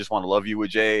I Just Want to Love You with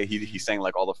Jay. He sang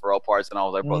like all the Pharrell parts, and I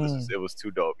was like, bro, it was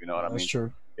too dope. You know what I mean? That's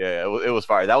true. Yeah, it was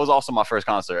fire. That was also my first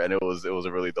concert, and it was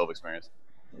a really dope experience.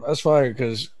 That's fire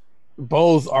because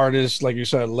both artists, like you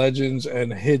said, legends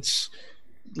and hits.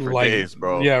 For like days,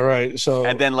 bro. Yeah, right. So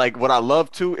And then like what I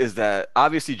love too is that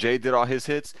obviously Jay did all his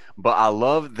hits, but I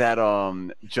love that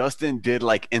Justin did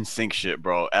like NSYNC shit,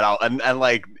 bro. And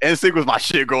like NSYNC was my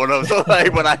shit growing up. So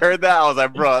like when I heard that, I was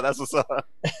like, bro, that's what's up.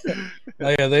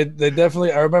 yeah, they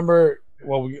definitely. I remember.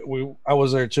 Well, I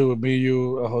was there too with me,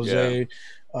 you, Jose.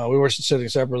 We were sitting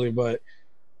separately, but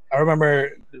I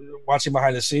remember watching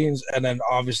behind the scenes, and then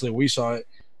obviously we saw it.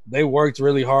 They worked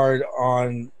really hard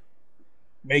on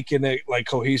making it like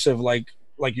cohesive, like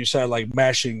you said, like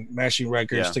mashing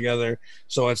records together.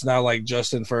 So it's not like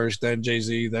Justin first, then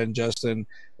Jay-Z, then Justin.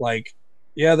 Like,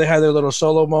 yeah, they had their little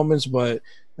solo moments, but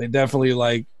they definitely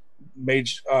like made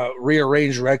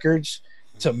rearranged records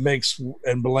to mix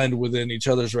and blend within each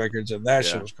other's records, and that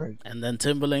shit was crazy. And then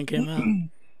Timberland came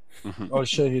out. Oh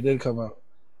shit, he did come out.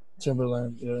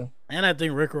 Timberland, yeah. And I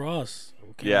think Rick Ross.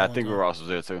 Yeah, I think Rick Ross was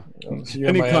there too. So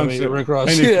Any Miami, concert, Rick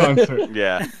Ross. any concert.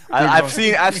 Yeah, I've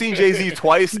seen Jay-Z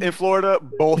twice in Florida.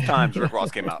 Both times Rick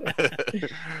Ross came out.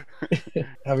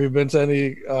 Have you been to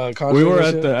any concerts? We were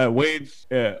at Wade's.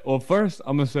 Yeah. Well, first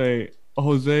I'm gonna say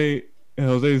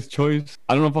Jose's choice.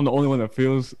 I don't know if I'm the only one that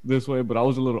feels this way, but I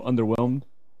was a little underwhelmed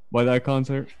by that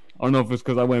concert. I don't know if it's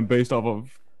because I went based off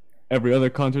of every other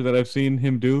concert that I've seen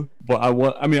him do, but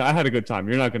I mean, I had a good time.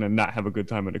 You're not gonna not have a good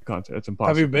time at a concert. It's impossible.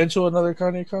 Have you been to another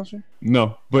Kanye concert?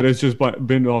 No, but it's just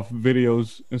been off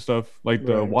videos and stuff like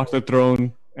the Watch the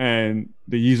Throne and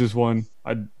the Yeezus one.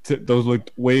 Those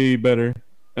looked way better,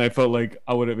 and I felt like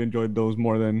I would have enjoyed those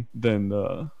more than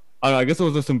the. I don't know, I guess it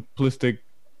was a simplistic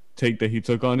take that he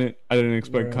took on it. I didn't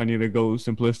expect Kanye to go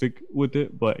simplistic with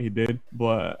it, but he did.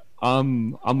 But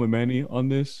I'm with Manny on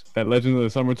this. That Legends of the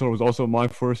Summer tour was also my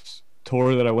first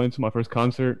tour that I went to, my first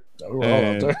concert. We were all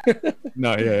out there.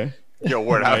 No, yeah. Yo,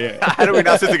 word out. How did we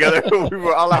not sit together? We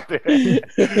were all out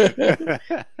there.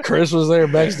 Chris was there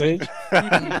backstage.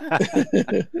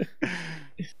 That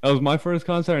was my first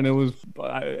concert, and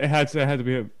it had to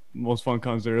be a most fun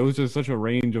concert. It was just such a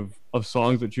range of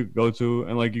songs that you could go to,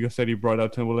 and like you said, he brought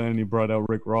out Timbaland and he brought out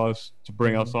Rick Ross to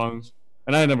bring out songs.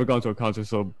 And I had never gone to a concert,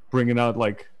 so bringing out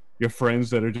like your friends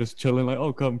that are just chilling, like,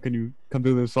 oh, can you come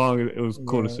do this song? It was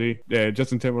cool to see. Yeah,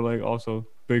 Justin Timberlake also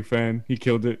big fan. He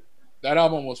killed it. That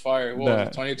album was fire. What was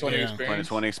it? 2020 Yeah. Experience.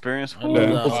 2020 experience.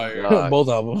 Fire. Both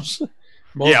albums.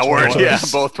 Yeah, word. 2020s. Yeah,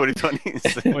 both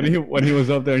 2020s. when he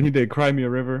was up there and he did Cry Me a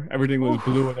River, everything was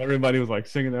blue and everybody was like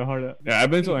singing their heart out. Yeah,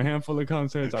 I've been to a handful of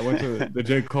concerts. I went to the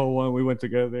J. Cole one. We went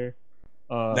together.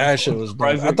 That shit was dope.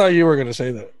 surprising. I thought you were gonna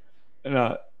say that.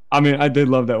 And, I mean, I did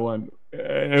love that one.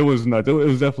 It was nuts. It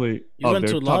was definitely You up went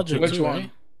there. to Top Logic two. Which too, one?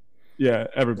 right? Yeah,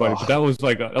 everybody. But that was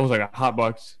like a hot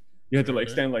box. You had to like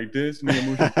stand like this. Me and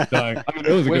Moose was dying. I mean,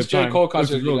 it was a Which good J. time. Cole It was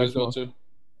concert did really you guys go small. to?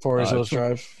 Forest Hills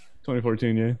Drive.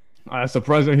 2014, yeah.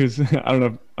 Surprised that he's. I don't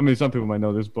know. I mean, some people might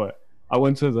know this, but I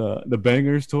went to the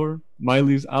Bangers tour,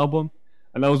 Miley's album,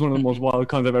 and that was one of the most wild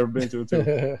cons I've ever been to.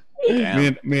 Too.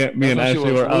 Damn. Me and That's when she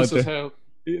Ashley was were out loose as there. hell.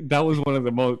 That was one of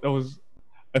the most.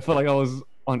 I felt like I was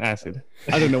on acid.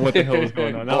 I didn't know what the hell was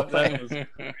going on. That was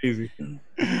crazy.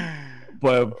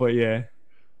 But yeah,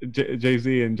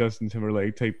 Jay-Z and Justin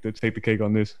Timberlake take the cake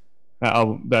on this. That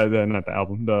album, not the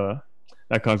album.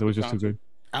 That concert was just too good.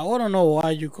 I want to know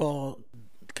why you call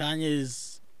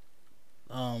Kanye's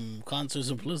concert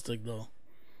simplistic though.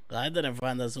 I didn't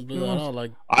find that simple at all.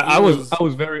 Like I was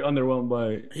very underwhelmed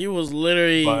by. he was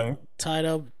literally By- tied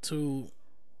up to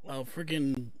a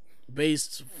freaking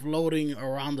base floating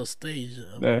around the stage.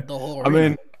 Yeah. The whole I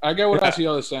mean, I get what Yeah.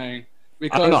 Asiel is saying I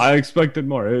don't know. because I expected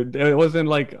more. It wasn't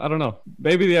like I don't know.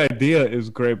 Maybe the idea is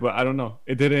great, but I don't know.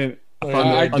 It didn't. I found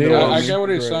I it idea get underwhelming. what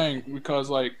he's Great. saying because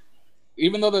like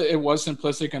even though it was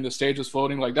simplistic and the stage was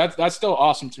floating, like that's still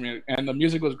awesome to me, and the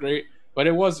music was great, but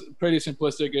it was pretty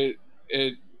simplistic.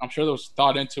 It I'm sure there was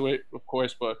thought into it, of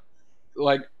course, but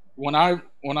like when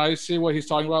I see what he's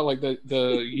talking about, like the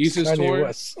Yeezus Kanye tour,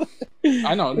 West.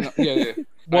 I know, no, yeah.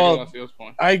 Well, I get Asiel's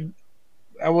point. I'm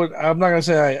not gonna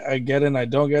say I get it and I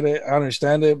don't get it. I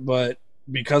understand it, but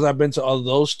because I've been to all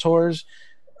those tours,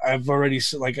 I've already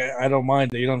like I don't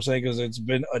mind it. You know what I'm saying? Because it's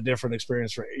been a different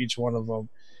experience for each one of them.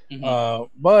 Mhm.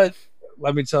 But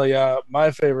let me tell you,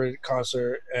 my favorite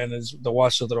concert and is the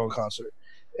Watch the Throne concert.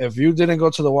 If you didn't go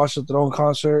to the Watch the Throne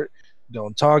concert,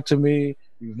 don't talk to me.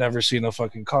 You've never seen a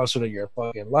fucking concert in your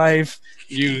fucking life.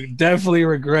 You definitely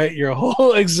regret your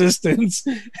whole existence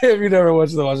if you never went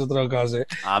to the Watch the Throne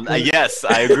concert. Yes,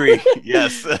 I agree.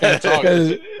 Yes. Can't talk.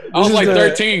 Because I was this like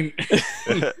is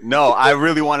 13. No, I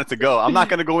really wanted to go. I'm not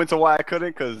gonna go into why I couldn't,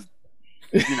 because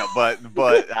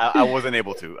but I wasn't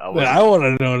able to. I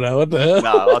want to know now. What the hell?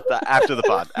 No, after the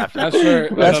pod. After That's the pod.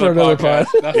 for That's for another podcast.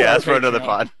 pod. Yeah, our that's for another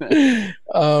Patreon.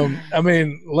 pod. I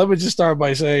mean, let me just start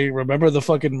by saying, remember the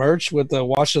fucking merch with the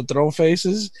Watch the Throne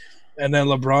faces? And then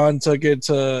LeBron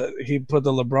he put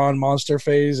the LeBron monster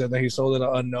phase and then he sold it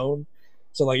to Unknown.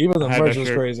 So, like, even the I had merch that was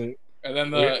shirt. crazy. And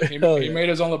then Hell he yeah. made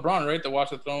his own LeBron, right? The Watch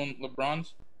the Throne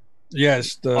LeBrons.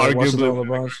 Yes, the Watch the Arguably Throne one of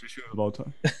the LeBrons. greatest shoes of all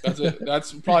time. That's it.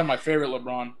 That's probably my favorite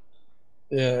LeBron.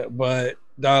 Yeah, but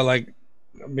like,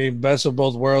 I mean, best of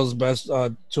both worlds. Best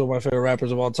two of my favorite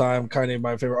rappers of all time. Kanye,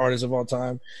 my favorite artist of all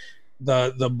time.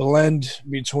 The blend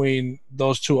between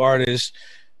those two artists,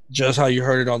 just how you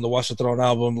heard it on the Watch the Throne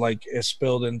album, like it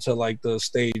spilled into like the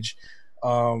stage,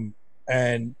 and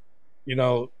even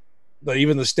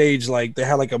the stage, like they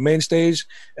had like a main stage,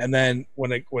 and then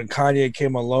when Kanye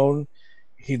came alone,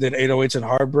 he did 808s and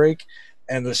Heartbreak,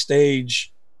 and the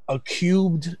stage, a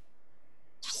cubed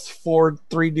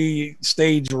 3D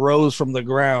stage rose from the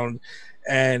ground,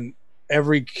 and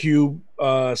every cube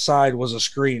side was a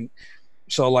screen.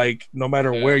 So like no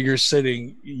matter where you're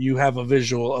sitting, you have a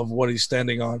visual of what he's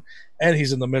standing on, and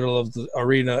he's in the middle of the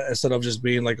arena instead of just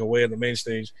being like away in the main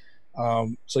stage.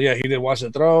 So yeah, he did Watch the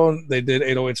Throne. They did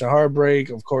 808s and Heartbreak.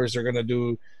 Of course, they're gonna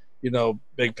do,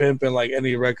 Big Pimp and like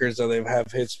any records that they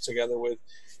have hits together with.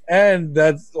 And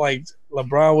that's like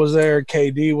LeBron was there,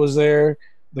 KD was there.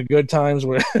 The good times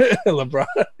where LeBron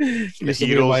used to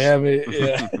be in Heatles. Miami.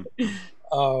 Yeah.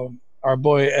 Our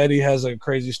boy Eddie has a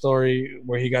crazy story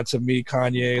where he got to meet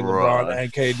Kanye, Bruh. LeBron,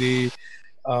 and KD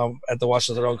at the Watch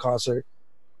the Throne concert.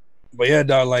 But yeah,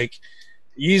 dog, like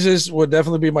Yeezus would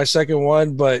definitely be my second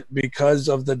one, but because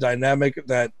of the dynamic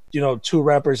that two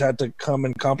rappers had to come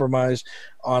and compromise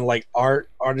on like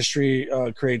artistry,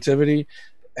 creativity,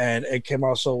 and it came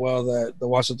out so well that the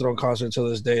Watch the Throne concert to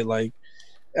this day, like,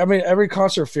 I mean, every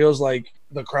concert feels like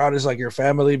the crowd is like your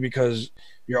family because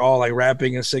you're all like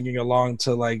rapping and singing along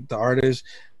to like the artist.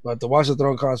 But the Watch the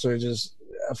Throne concert, just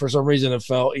for some reason, it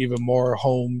felt even more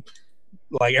home.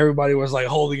 Like everybody was like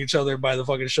holding each other by the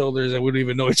fucking shoulders and we didn't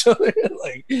even know each other.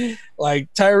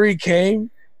 like Tyree came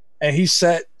and he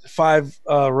sat 5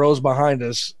 rows behind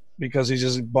us because he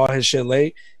just bought his shit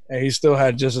late, and he still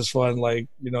had just as fun, like,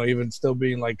 even still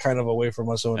being like kind of away from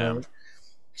us or whatever. Yeah.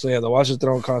 So yeah, the Watch the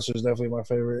Throne concert is definitely my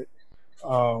favorite.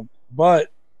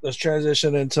 But let's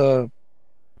transition into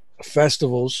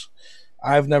festivals.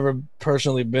 I've never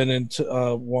personally been into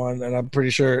one, and I'm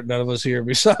pretty sure none of us here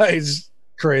besides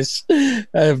Chris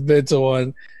have been to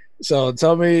one. So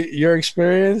tell me your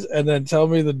experience, and then tell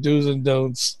me the do's and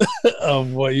don'ts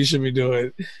of what you should be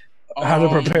doing, how to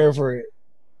prepare for it.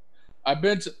 I've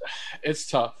been to. It's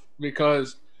tough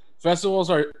because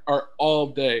festivals are all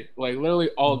day, like literally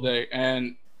all day,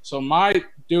 and so my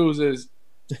dues is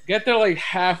get there like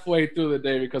halfway through the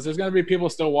day because there's gonna be people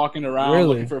still walking around Really?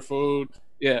 looking for food.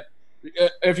 Yeah,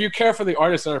 if you care for the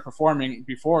artists that are performing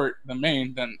before the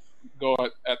main, then go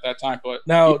at that time. But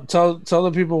Now tell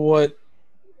the people what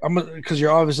because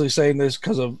you're obviously saying this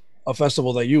because of a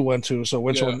festival that you went to. So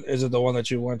which one is it? The one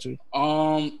that you went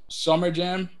to? Summer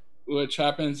Jam, which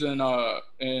happens in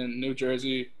New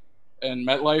Jersey, in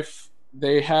MetLife.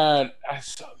 They had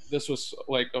this was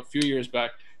like a few years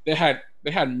back. They had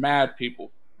mad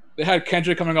people. They had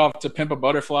Kendrick coming off to Pimp a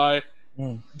Butterfly.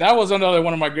 That was another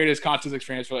one of my greatest concert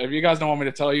experiences. If you guys don't want me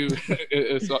to tell you,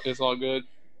 it's all good.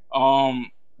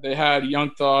 They had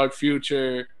Young Thug,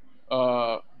 Future,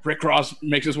 Rick Ross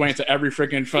makes his way into every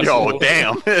freaking festival. Yo,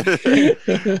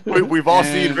 damn. We've all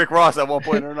seen Rick Ross at one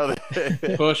point or another.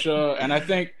 Pusha, and I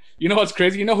think you know what's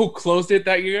crazy. You know who closed it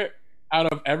that year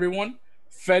out of everyone?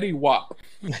 Fetty Wap.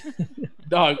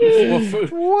 Dog,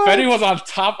 Fetty was on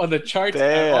top of the charts.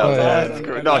 Damn, that's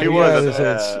crazy. No, he was.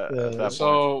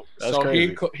 So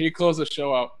he closed the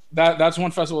show out. That's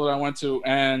one festival that I went to,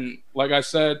 and like I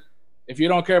said, if you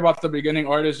don't care about the beginning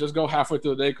artists, just go halfway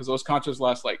through the day because those concerts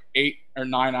last like 8 or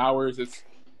 9 hours.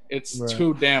 It's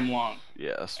too damn long.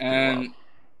 Yes. And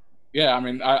yeah, I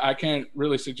mean, I can't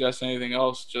really suggest anything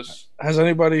else. Just has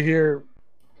anybody here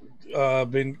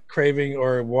been craving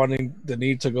or wanting the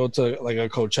need to go to like a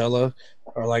Coachella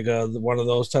or like one of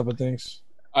those type of things?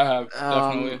 I have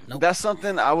definitely. That's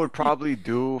something I would probably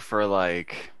do for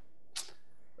like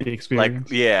the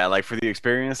experience. Like for the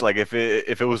experience. Like if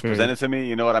it was presented to me,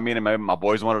 you know what I mean. And my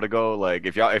boys wanted to go. Like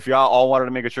if y'all all wanted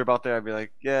to make a trip out there, I'd be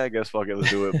like, yeah, I guess fuck it,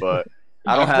 let's do it. But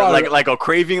I don't have like a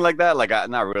craving like that. Like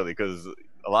not really, because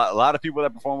a lot of people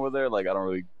that perform over there, like I don't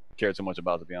really care too much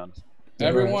about, to be honest.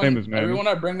 Everyone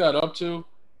I bring that up to,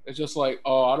 it's just like,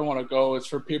 oh, I don't want to go. It's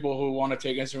for people who want to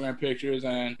take Instagram pictures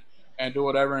and do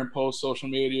whatever and post social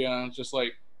media. And it's just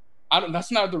like,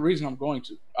 that's not the reason I'm going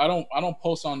to. I don't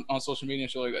post on social media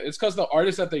and shit like that. It's because the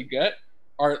artists that they get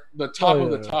are the top of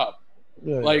the top.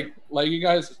 Yeah, like you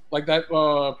guys, like that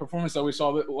performance that we saw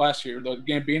last year, the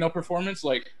Gambino performance.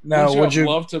 Like, now would you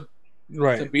love to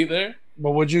be there?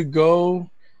 But would you go?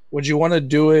 Would you want to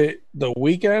do it the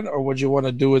weekend, or would you want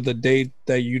to do it the date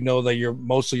that you know that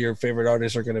most of your favorite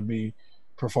artists are going to be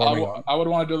performing on? I would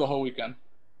want to do the whole weekend.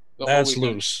 That's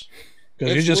loose.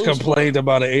 Because you just complained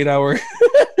about an 8-hour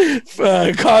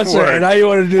concert, and now you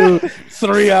want to do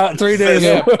 3 days.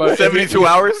 Yeah, but 72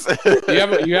 hours.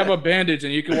 you have a bandage,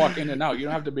 and you can walk in and out. You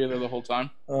don't have to be there the whole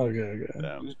time. Okay.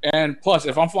 And plus,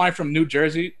 if I'm flying from New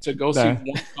Jersey to go see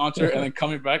one concert and then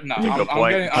coming back, I'm good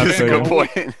point. I'm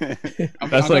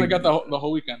gonna get the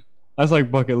whole weekend. That's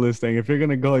like bucket list thing. If you're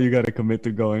gonna go, you got to commit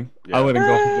to going. Yeah. I wouldn't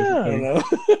go for this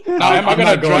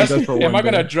thing. Am I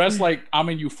gonna dress like I'm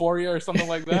in Euphoria or something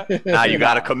like that? Nah, you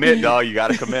gotta commit, dog. You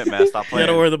gotta commit, man. Stop playing. You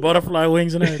gotta wear the butterfly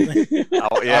wings and everything.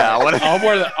 I'll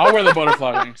wear the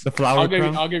butterfly wings. The flower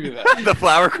crown. I'll give you that. The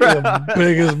flower crown. The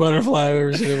biggest butterfly I've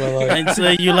ever seen in my life. And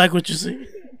say you like what you see.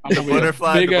 The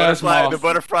butterfly from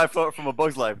A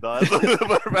Bug's Life, dog. The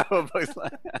butterfly from A Bug's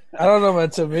Life. I don't know, man.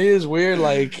 To me, it's weird.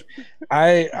 Like,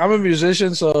 I'm a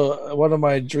musician, so one of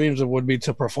my dreams would be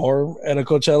to perform at a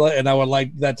Coachella, and I would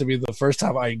like that to be the first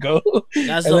time I go.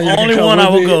 That's the only one I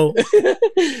will go.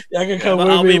 Y'all can come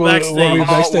with me when we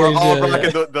backstage. We're all rocking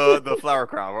the flower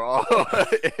crown. We're all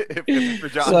for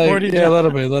John. Like, yeah, a little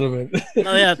bit.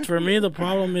 No, yeah. For me, the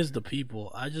problem is the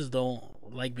people. I just don't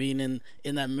like being in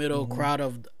that middle crowd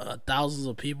of thousands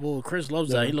of people. Chris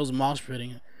loves that. He loves mosh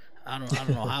pitting. I don't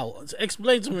know how.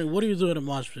 Explain to me, what do you do in a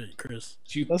mosh pit, Chris?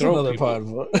 That's another part.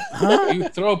 You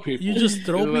throw people. You just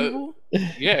throw people?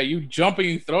 Yeah, you jump and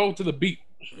you throw to the beat.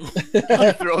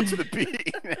 Throw to the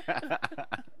beat.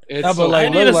 I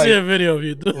need to see a video of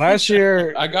you. Last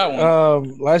year, I got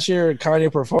one. Last year, Kanye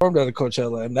performed at a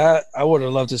Coachella, and that I would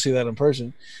have loved to see that in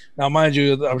person. Now, mind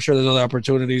you, I'm sure there's other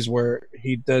opportunities where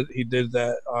he did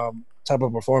that type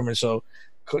of performance, so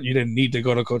you didn't need to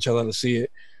go to Coachella to see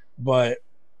it. But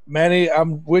Manny,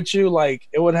 I'm with you. Like,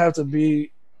 it would have to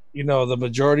be, the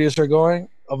majority of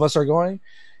us are going,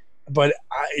 but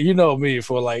you know me,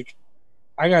 for like,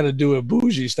 I got to do it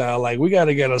bougie style. Like, we got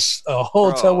to get a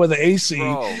hotel with an AC,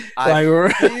 real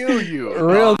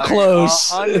close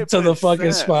to the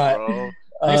fucking spot. You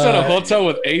said a hotel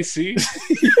with AC?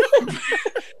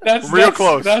 That's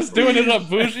close. That's doing it up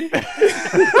bougie.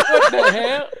 What the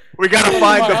hell? We gotta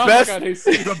find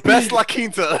the best La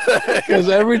Quinta. Because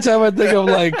every time I think of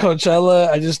like Coachella,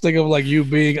 I just think of like you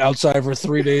being outside for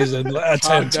 3 days in a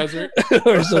tent desert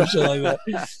or some shit like that.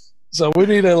 So we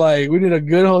need a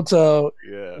good hotel.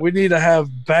 Yeah. We need to have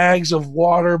bags of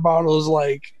water bottles.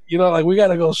 Like, we got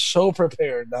to go so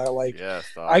prepared now. Like,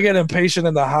 I get impatient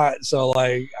in the hot. So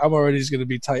like, I'm already just going to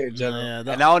be tight in general. And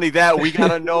not only that, we got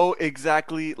to know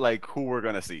exactly like who we're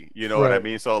going to see. You know what I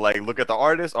mean? So like, look at the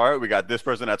artist. All right, we got this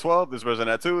person at 12, this person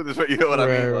at 2, you know what I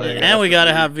mean? Like, and we got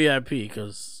to have VIP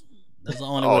because that's the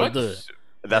only way to do it.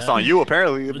 That's on you,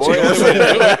 apparently, boy. We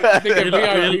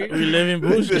live in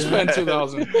bullshit. Just spend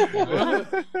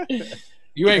 $2,000.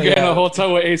 You ain't getting a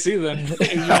hotel with AC then.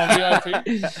 You on VIP?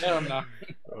 Hell no.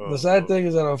 The sad thing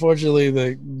is that unfortunately,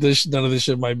 none of this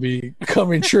shit might be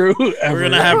coming true. We're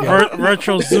gonna have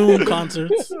virtual Zoom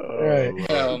concerts. Right?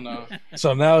 Hell no.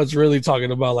 So now it's really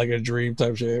talking about like a dream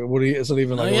type shit. What do you? It's not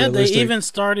even No, like yeah, realistic. they even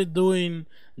started doing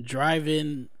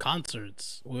drive-in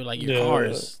concerts with like your Yeah.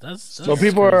 cars. That's So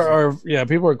people crazy.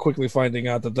 people are quickly finding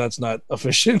out that that's not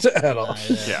efficient at all.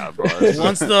 Yeah, bro. that's-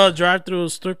 Once the drive-through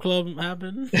strip club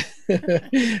happened,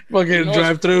 Fucking what's-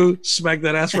 drive through, smack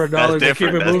that ass for $1, That's they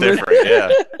keep different. it That's moving. different.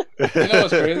 Yeah. You know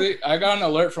what's crazy? I got an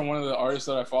alert from one of the artists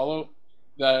that I follow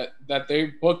that they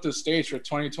booked the stage for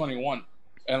 2021,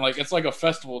 and like it's like a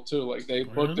festival too. Like they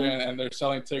booked Really? it and they're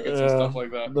selling tickets and stuff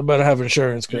like that. They better have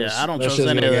insurance because Yeah, I don't that trust shit's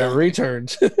any gonna of get that.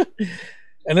 returned.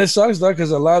 And it sucks though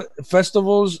because a lot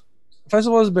festivals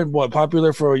has been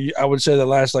popular for I would say the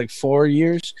last like 4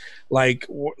 years, like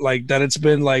that it's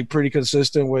been like pretty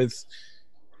consistent with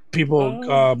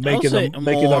people making say up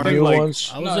more. new Like,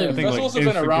 ones. I would No, say yeah, think, festivals like,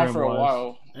 have been around for a Instagram-wise.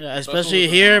 while. yeah, especially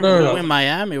Festivals- here No. in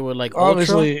Miami with like Ultra.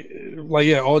 Obviously, like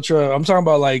Ultra. I'm talking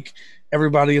about like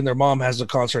everybody and their mom has a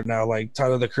concert now. Like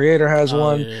Tyler the Creator has Oh,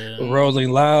 one. yeah.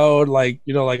 Rolling Loud, like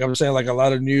like I'm saying, like a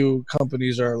lot of new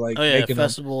companies are like Oh yeah, making them.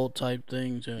 festival type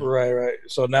things. Yeah. Right.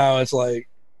 So now it's like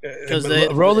Because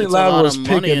Rolling it's a lot Loud of was money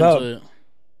picking into up. it.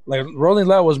 Like Rolling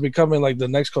Loud was becoming like the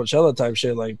next Coachella type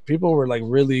shit. Like people were like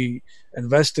really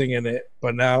investing in it,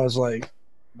 but now it's like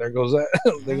there goes that.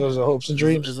 There goes the hopes and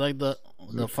dreams. It's like the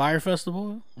Fire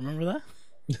Festival. Remember that?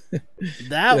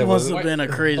 That Yeah, must but- have been a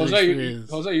crazy Jose,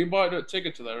 experience. you bought a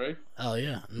ticket to that, right? Oh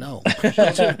yeah, no.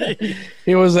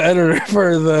 He was the editor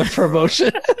for the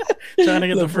promotion. Trying to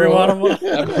get the free pro- water bottle.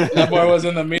 That boy was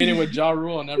in the meeting with Ja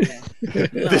Rule and everyone.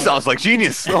 This sounds like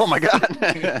genius. Oh my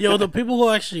god. Yo, the people who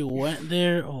actually went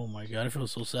there, oh my god, I feel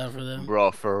so sad for them.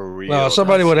 Bro, for real. No,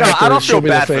 somebody would No, have I to don't show feel me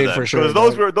the bad for fade them for sure.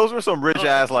 because dog. those were some rich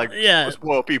ass like yeah.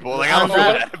 spoiled people. Like I don't feel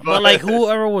That- bad, but like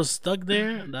whoever was stuck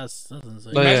there, that's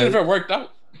insane. No, Imagine yeah. if it worked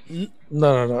out.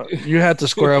 No. You had to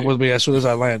square up with me as soon as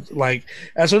I land. Like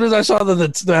as soon as I saw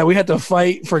that we had to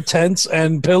fight for tents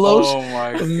and pillows. Oh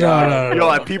my god. No. Yo,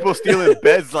 like people stealing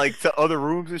beds like to other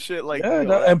rooms and shit. Like, Yeah, yo,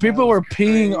 no, that and people were was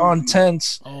peeing on crazy.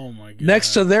 tents Oh my god.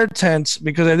 next to their tents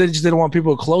because they just didn't want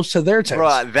people close to their tents.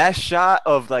 Bro, that shot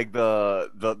of like the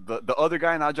other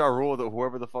guy, not Ja Rule,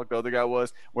 whoever the fuck the other guy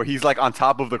was, where he's like on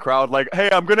top of the crowd, like, "Hey,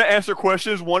 I'm gonna answer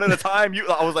questions one at a time."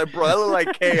 I was like, bro, that looked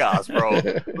like chaos, bro.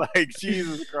 Like,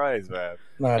 Jesus Christ, man.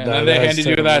 Nah, And nah, then they that's handed you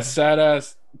terrible. that sad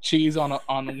ass cheese on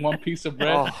one piece of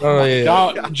bread. Oh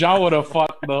yeah. John would have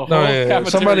fought the whole No, yeah.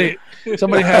 cafeteria.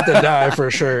 Somebody had to die for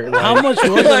sure. How Like, much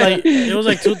was it? Like it was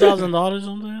like $2,000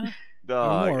 something.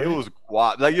 Dog, more, it right? was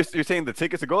wild. Like you're saying the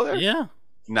tickets to go there? Yeah,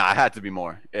 Nah, it had to be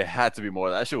more. It had to be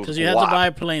more. That shit was because you had wild. to buy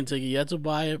a plane ticket, you had to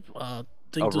buy a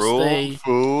thing a to room, stay.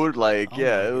 food, like Oh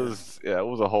yeah, my it God.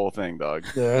 was a whole thing, dog.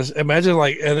 yes. Imagine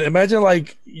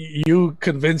like you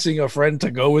convincing a friend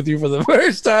to go with you for the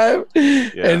first time,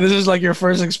 and this is like your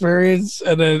first experience,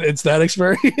 and then it's that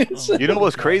experience. Oh You know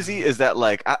what's crazy is that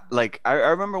I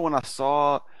remember when I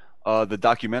saw the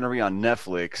documentary on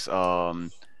Netflix.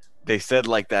 They said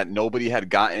like that nobody had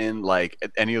gotten like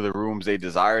any of the rooms they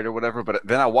desired or whatever. But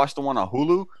then I watched the one on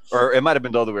Hulu, or it might have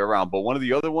been the other way around. But one of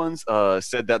the other ones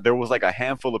said that there was like a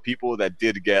handful of people that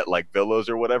did get like villas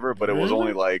or whatever. But it was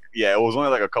only like it was only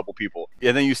like a couple people.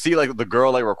 And then you see like the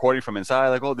girl like recording from inside,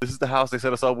 like, oh, this is the house they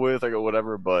set us up with, like or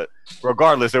whatever. But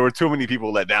regardless, there were too many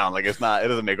people let down. Like it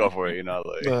doesn't make up for it, you know.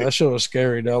 Like That shit was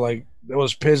scary though. Like it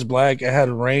was pitch black. It had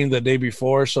rained the day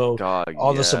before, so dog,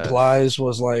 all the yes. supplies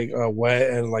was like wet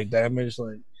and like damaged.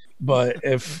 Like, but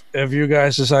if you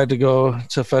guys decide to go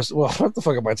to festival, well, what the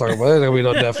fuck am I talking about? There's gonna be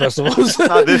no deaf festivals.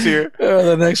 Not this year.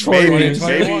 The next 4 Maybe,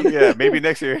 years. maybe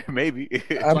next year, maybe.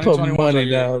 I put 2021 's money our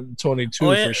year. down 22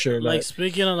 Oh, yeah, for sure. like Like,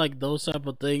 speaking of like those type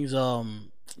of things,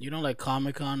 like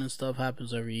Comic-Con and stuff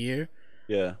happens every year.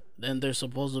 Yeah, Then there's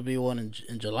supposed to be one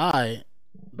in July.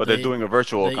 but they're doing a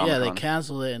virtual Yeah, Comic-Con. they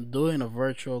canceled it and doing a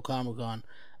virtual Comic-Con.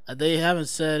 They haven't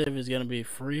said if it's gonna be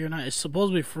free or not. It's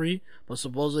supposed to be free, but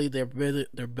supposedly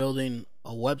they're building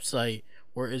a website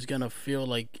where it's gonna feel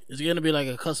like it's gonna be like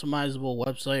a customizable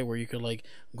website where you could like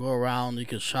go around, you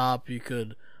could shop, you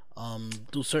could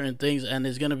do certain things, and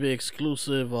it's gonna be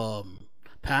exclusive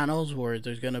panels where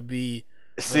there's gonna be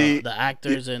the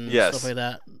actors and yes. stuff like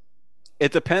that.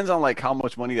 It depends on like how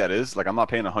much money that is. Like I'm not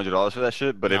paying $100 for that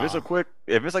shit. But if it's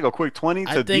like a quick 20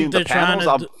 I to be think in the they're trying panels,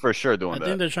 to I'm for sure doing I that.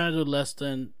 think they're trying to do less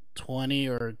than 20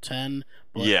 or 10.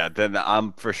 But Yeah, then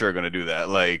I'm for sure gonna do that.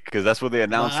 Like, cause that's what they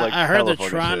announced. Well, Like I heard hella they're fucking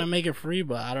trying to shit. make it free,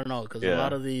 but I don't know because a Yeah.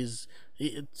 lot of these,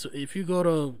 if you go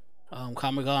to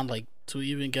Comic-Con, like to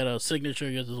even get a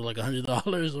signature, you have to do like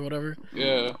 $100 or whatehatever.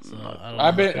 Yeah. So, I don't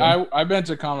know. I've been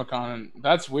to Comic-Con and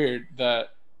that's weird that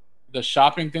the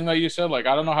shopping thing that you said, like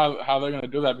I don't know how they're gonna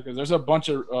do that because there's a bunch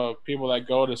of people that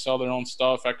go to sell their own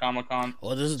stuff at Comic-Con.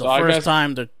 Well, this is the So I first guess-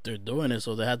 time they're doing it,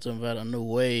 so they had to invent a new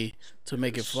way to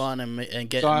make it fun and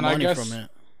get So, and I money guess- from it.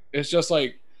 It's just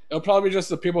like it'll probably be just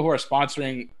the people who are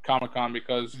sponsoring Comic-Con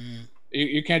because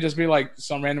you can't just be like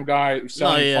some random guy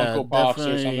selling Funko Pops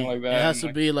or something like that. It has and, to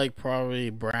like, be like probably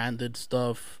branded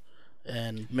stuff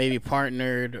and maybe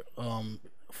partnered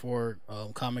for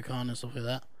Comic-Con and stuff like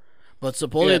that. But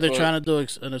supposedly Yeah, they're but- trying to do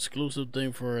an exclusive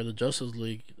thing for the Justice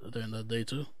League during that day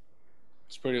too.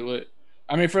 It's pretty lit.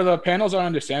 I mean, for the panels, I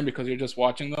understand because you're just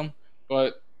watching them,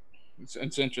 but it's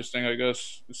interesting. I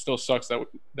guess it still sucks that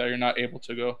you're not able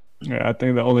to go. Yeah, I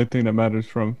think the only thing that matters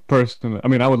from personally, I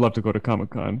mean, I would love to go to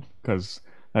Comic-Con because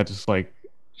that's just like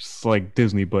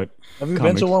Disney, but Have you been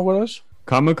comics. to one with us?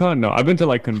 Comic-Con? No, I've been to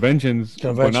like conventions,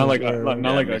 but not Conventions, like right, not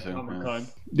yeah, like a me too, Comic-Con.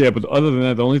 Yeah, but other than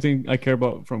that, the only thing I care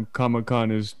about from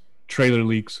Comic-Con is trailer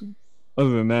leaks.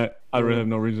 Other than that, I really have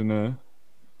no reason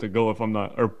to go if I'm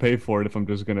not, or pay for it if I'm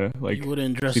just gonna like You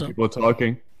wouldn't dress see up. people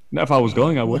talking. Now, if I was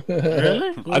going, I would.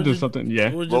 Really? I'd do something. Yeah,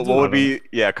 What would you What do? would be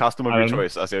costume of I your don't know.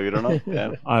 choice? I say you don't know.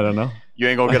 Yeah. I don't know. You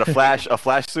ain't gonna get a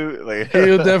flash suit like.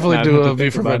 You'll definitely Nah, do I have a to V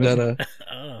think for about it. Vendetta.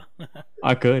 Oh.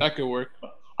 I could. That could work.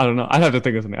 I don't know. I'd have to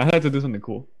think of something. I'd have to do something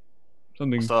cool.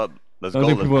 Something. What's up? Let's go.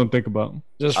 Something Let's- people don't think about.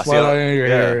 Just I see flat how- out in your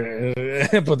yeah. hair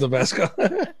and put the mask on.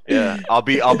 Yeah, I'll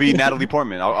be Natalie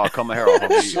Portman. I'll cut my hair off.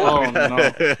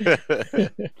 Oh,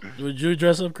 Would you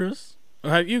dress up, Chris? Or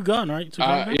have you gone right? To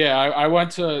Comic-Con? Yeah, I went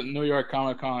to New York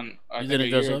Comic Con. I You think a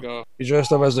didn't dress year up? ago. You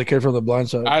dressed up as the kid from The Blind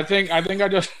Side. I think I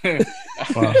just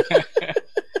Wow.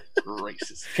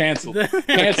 racist. Canceled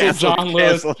John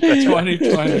Lewis Cancel.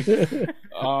 2020.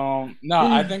 No,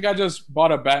 I think I just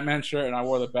bought a Batman shirt and I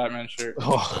wore the Batman shirt.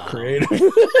 Oh, creative.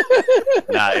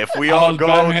 Nah, if we I all was go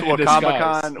Batman to a in Comic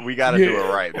disguise. Con, we gotta You- do it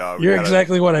right, dog. We You're gotta-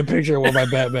 exactly what I picture with my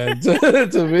Batman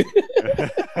to me.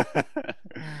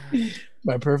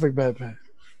 My perfect Batman.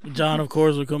 John, of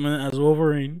course, will come in as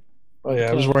Wolverine. Oh yeah,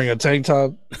 I was wearing a tank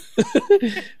top,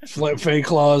 fake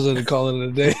claws, and call it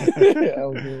a day. I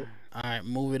was good. All right,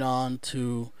 moving on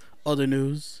to other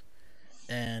news,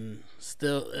 and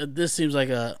still, this seems like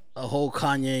a whole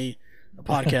Kanye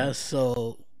podcast.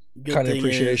 So, good Kanye thing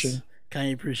appreciation. is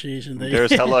Kanye appreciation day.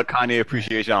 There's hella Kanye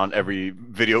appreciation on every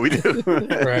video we do.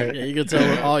 Right. Yeah, you can tell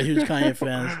we're all huge Kanye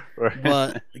fans. Right.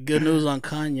 But good news on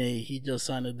Kanye, he just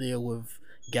signed a deal with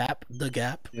Gap, The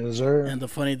Gap. Yes, sir. And the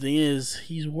funny thing is,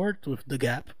 he's worked with The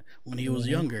Gap when he was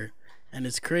younger, and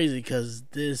it's crazy because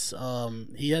this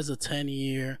he has a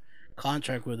 10-year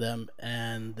contract with them,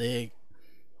 and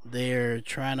they're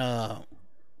trying to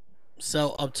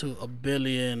sell up to $1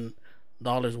 billion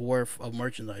worth of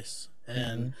merchandise,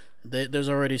 and there's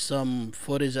already some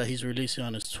footage that he's releasing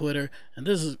on his Twitter, and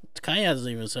this is Kanye hasn't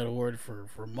even said a word for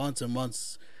months and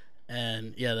months.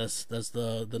 And yeah, that's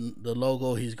the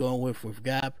logo he's going with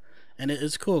Gap, and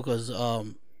it's cool because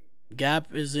Gap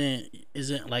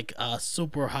isn't like a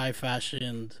super high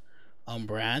fashioned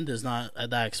brand. It's not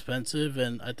that expensive,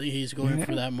 and I think he's going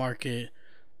for that market.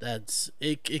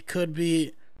 It could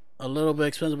be a little bit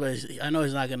expensive, but I know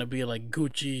it's not gonna be like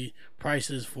Gucci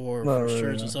prices for Right, shirts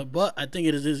yeah. and stuff. But I think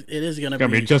it is gonna It's gonna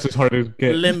be be just as hard to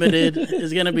get. limited.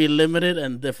 It's gonna be limited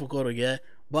and difficult to get,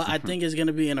 but I think it's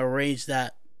gonna be in a range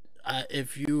that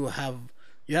if you have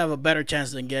a better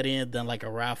chance than getting it than like a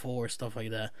raffle or stuff like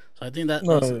that. So I think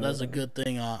that's a good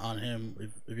thing on him.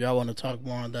 If y'all want to talk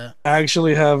more on that, I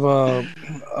actually have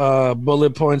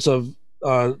bullet points of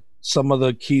some of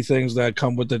the key things that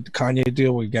come with the Kanye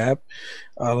deal with Gap.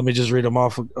 Let me just read them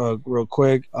off real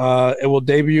quick. It will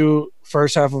debut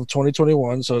first half of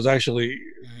 2021, so it's actually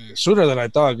sooner than I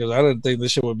thought because I didn't think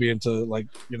this shit would be into like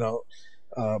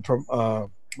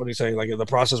what do you say? Like the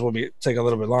process will take a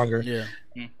little bit longer. yeah.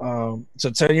 It's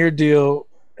a 10-year deal.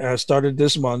 Started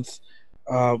this month,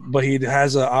 but he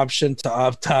has an option to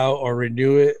opt out or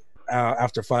renew it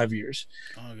after 5 years,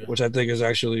 Okay. which I think is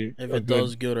actually If a it good-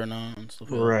 does good or not and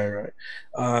stuff. Like that.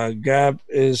 Right. Gap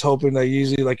is hoping that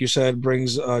Yeezy, like you said,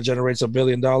 generates $1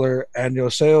 billion annual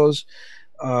sales.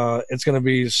 It's going to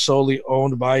be solely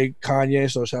owned by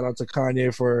Kanye. So shout out to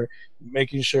Kanye for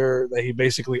making sure that he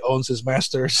basically owns his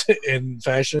masters in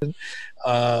fashion.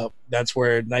 That's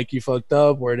where Nike fucked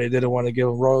up, where they didn't want to give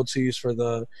him royalties for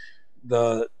the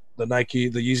Nike,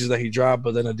 the Yeezys that he dropped,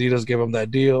 but then Adidas gave him that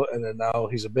deal, and then now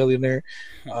he's a billionaire.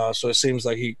 So it seems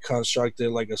like he constructed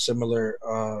like a similar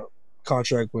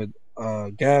contract with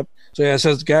Gap. So yeah, it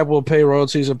says Gap will pay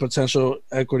royalties and potential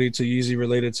equity to Yeezy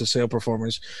related to sale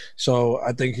performance. So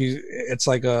I think it's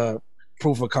like a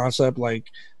proof of concept. Like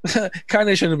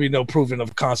Kanye shouldn't be no proving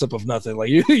of concept of nothing. Like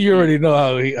you already know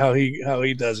how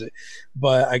he does it.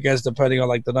 But I guess depending on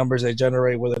like the numbers they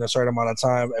generate within a certain amount of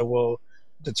time, it will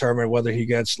determine whether he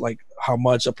gets like how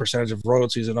much a percentage of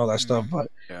royalties and all that stuff. But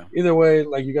either way,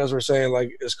 like you guys were saying,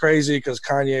 like it's crazy because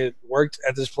Kanye worked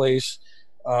at this place.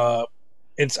 I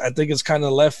think it's kind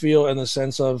of left field in the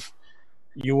sense of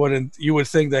you would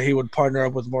think that he would partner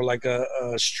up with more like a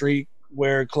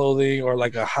streetwear clothing or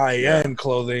like a high end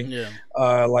clothing,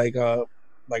 like a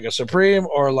Supreme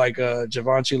or like a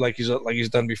Givenchy, like he's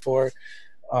done before.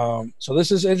 So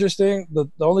this is interesting. The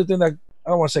only thing that I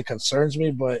don't want to say concerns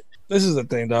me, but this is the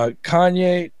thing, dog.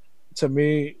 Kanye, to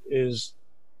me, is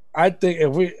I think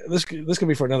this could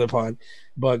be for another pod,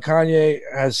 but Kanye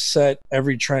has set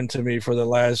every trend to me for the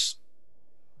last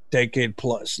decade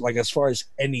plus. Like as far as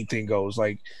anything goes,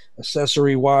 like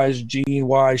accessory wise, jean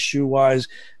wise, shoe wise,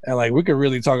 and like we could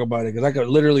really talk about it because I could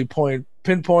literally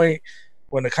pinpoint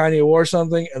when the Kanye wore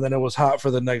something, and then it was hot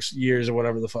for the next years or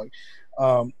whatever the fuck.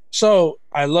 So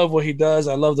I love what he does.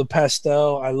 I love the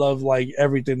pastel. I love like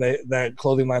everything that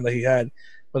clothing line that he had.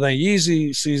 But then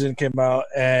Yeezy season came out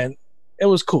and it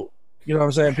was cool. You know what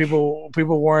I'm saying? People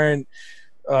weren't.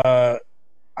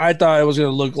 I thought it was gonna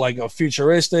look like a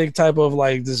futuristic type of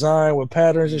like design with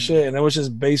patterns and shit, and it was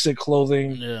just basic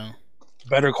clothing,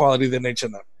 better quality than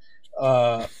H&M.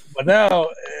 But now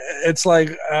it's like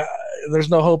there's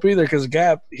no hope either because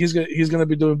Gap he's gonna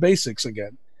be doing basics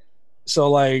again. So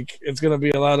like it's gonna be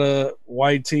a lot of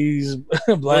white tees,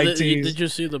 black tees. Did you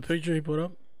see the picture he put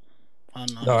up?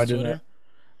 No, I didn't.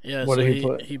 Yeah, what so did he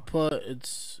put? He put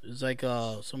it's like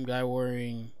some guy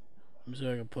wearing. Let me see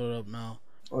if I can put it up now.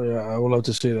 Oh yeah, I would love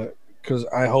to see that because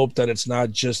I hope that it's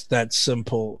not just that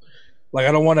simple. Like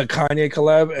I don't want a Kanye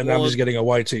collab and I'm just getting a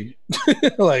white tee.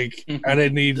 Like I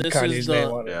didn't need Kanye's name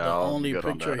on it. The only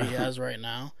picture he has right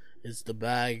now is the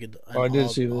bag. And I did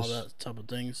see all this. that type of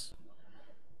things.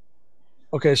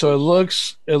 Okay, so it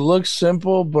looks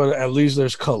simple, but at least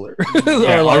there's color.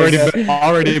 Yeah,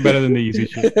 already better than the easy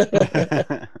shit.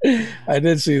 I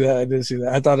did see that.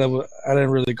 I thought I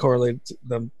didn't really correlate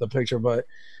the picture, but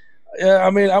yeah, I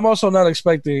mean, I'm also not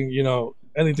expecting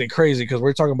anything crazy because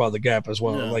we're talking about the Gap as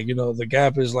well. Yeah. Like the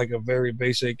Gap is like a very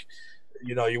basic.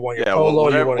 You want your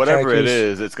polo, whatever it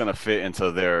is, it's gonna fit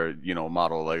into their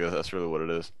model. Like that's really what it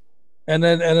is. And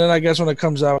then I guess when it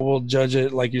comes out, we'll judge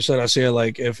it. Like you said, I see it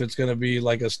like if it's gonna be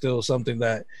like still something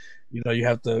that you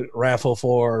have to raffle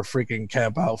for or freaking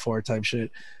camp out for type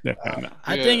shit. Yeah,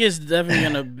 I think it's definitely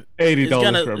gonna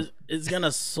 $80. It's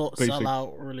gonna sell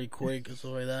out really quick and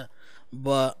stuff like that.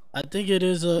 But I think it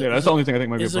is that's the only thing I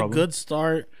think might be a problem. It's a good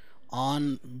start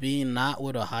on being not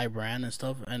with a high brand and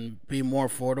stuff and be more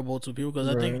affordable to people because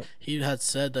I think he had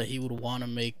said that he would want to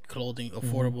make clothing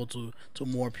affordable to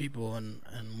more people and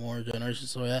more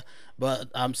generations. So yeah, but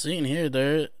I'm seeing here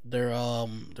their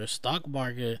stock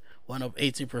market went up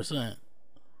 18%.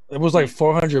 It was like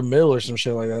 400 mil or some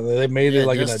shit like that. They made it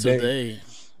like in a day.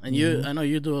 And I know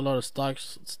you do a lot of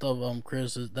stocks stuff,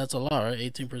 Chris. That's a lot, right?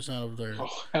 18% of their.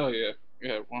 Oh hell yeah,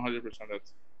 100%.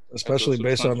 That's especially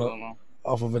based on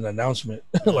off of an announcement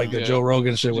like the Joe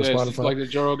Rogan shit with Spotify. Like the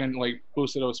Joe Rogan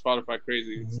boosted up with Spotify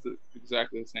crazy. It's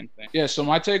exactly the same thing. Yeah. So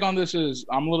my take on this is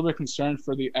I'm a little bit concerned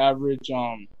for the average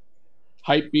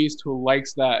hype beast who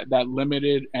likes that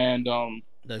limited and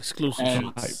the exclusive.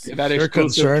 And that you're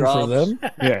concerned drops. For them?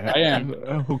 Yeah, I am.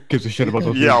 Who gives a shit about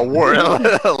those? Yeah,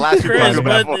 last Chris,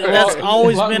 but that's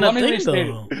always been a thing,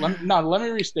 though. Let me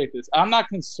restate this. I'm not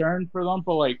concerned for them,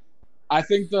 but like, I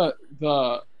think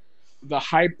the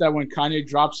hype that when Kanye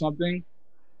drops something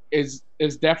is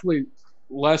definitely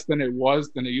less than it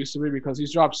used to be because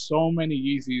he's dropped so many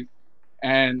Yeezys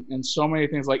and so many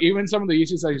things. Like even some of the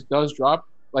Yeezys that he does drop,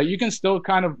 like you can still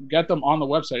kind of get them on the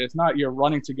website. It's not you're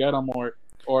running to get them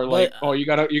or like you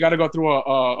gotta go through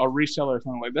a reseller or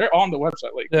something. Like they're on the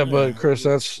website. Like but Chris,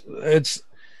 it's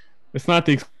not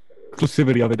the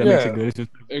exclusivity of it that makes it good. It's just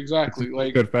exactly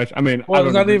like good fashion. I mean, well,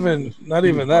 not even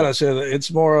that. I said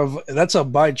it's more of that's a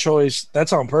by choice.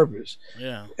 That's on purpose.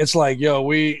 Yeah, it's like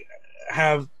we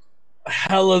have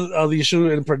hella of these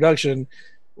shoes in production.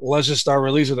 Let's just start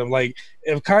releasing them. Like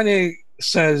if Kanye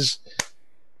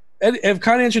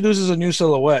introduces a new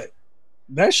silhouette,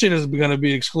 that shit is gonna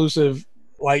be exclusive.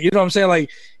 Like you know what I'm saying? Like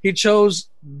he chose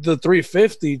the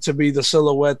 350 to be the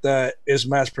silhouette that is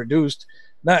mass produced.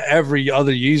 Not every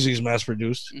other Yeezy is mass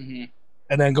produced, and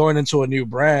then going into a new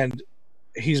brand,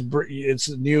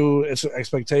 it's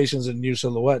expectations and new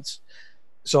silhouettes.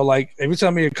 So like every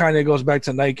time Kanye goes back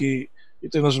to Nike, you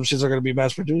think those some shits are gonna be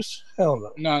mass produced?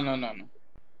 Hell no. No.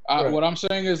 What I'm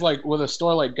saying is like with a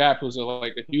store like Gap, who's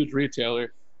a huge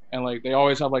retailer, and like they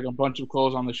always have like a bunch of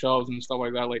clothes on the shelves and stuff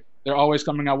like that. Like they're always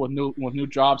coming out with new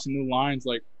drops and new lines.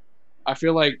 Like I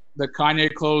feel like the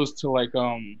Kanye clothes to like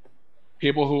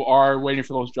people who are waiting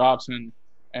for those drops and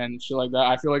shit like that.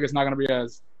 I feel like it's not gonna be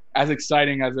as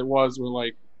exciting as it was with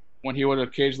like when he would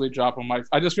occasionally drop them.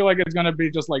 I just feel like it's gonna be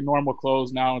just like normal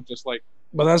clothes now, just like.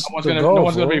 But that's no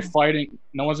one's gonna be fighting.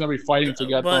 No one's gonna be fighting to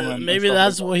get them. And maybe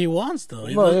that's what he wants, though.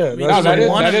 He want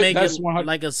to make it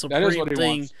like a Supreme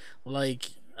thing, like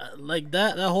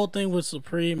that whole thing with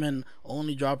Supreme and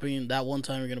only dropping that one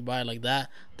time you're gonna buy it like that.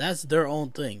 That's their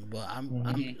own thing. But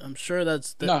I'm sure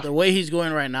that's the way he's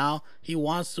going right now. He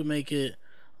wants to make it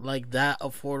like that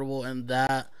affordable and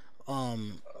that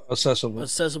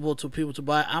accessible to people to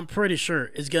buy. I'm pretty sure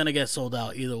it's gonna get sold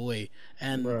out either way,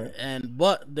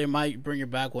 but they might bring it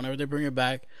back whenever they bring it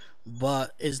back,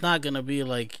 but it's not gonna be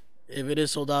like if it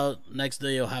is sold out next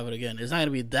day you'll have it again. It's not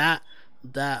gonna be that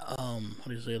what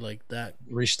do you say, like that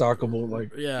restockable,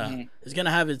 like it's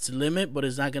gonna have its limit, but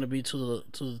it's not gonna be to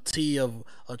the T of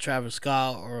a Travis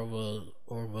Scott or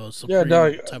of a Supreme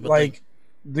type of like thing.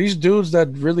 These dudes that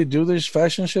really do this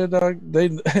fashion shit, dog, they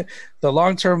the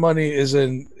long-term money is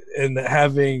in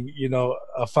having, you know,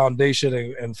 a foundation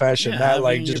in fashion, not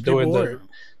like just doing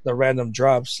the random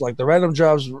drops. Like the random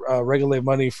drops regulate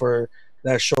money for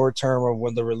that short term of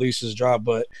when the releases drop,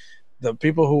 but the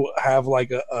people who have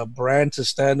like a brand to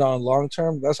stand on long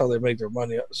term, that's how they make their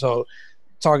money. So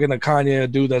talking to Kanye, a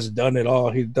dude that's done it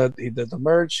all. He did the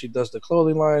merch, he does the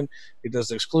clothing line, he does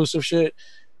the exclusive shit.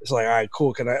 It's like, all right,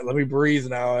 cool. Let me breathe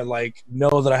now and like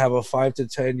know that I have a 5 to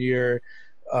 10 year,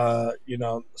 you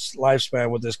know,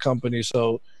 lifespan with this company.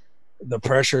 So the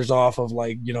pressure's off of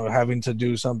like, you know, having to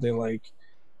do something like,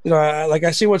 you know,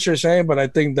 I see what you're saying, but I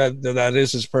think that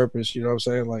is his purpose. You know what I'm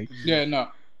saying? Like, yeah, no,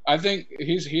 I think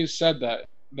he's said that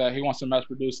he wants to mass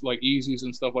produce like Yeezys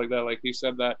and stuff like that. Like he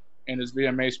said that in his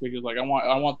VMA speakers. Like I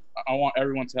want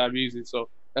everyone to have Yeezys. So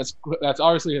that's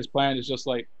obviously his plan. Is just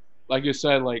like you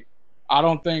said, like I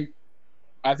think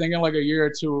in like a year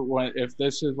or two, if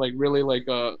this is like really like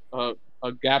a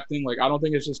gap thing, like I don't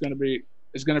think it's gonna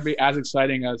be as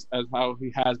exciting as how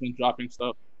he has been dropping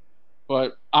stuff.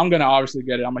 But I'm gonna obviously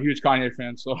get it. I'm a huge Kanye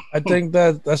fan, so I think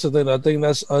that's the thing. I think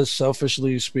that's us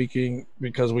selfishly speaking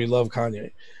because we love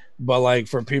Kanye. But like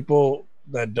for people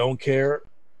that don't care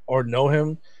or know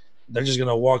him, they're just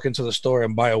gonna walk into the store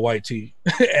and buy a white tee.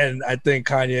 And I think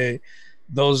Kanye,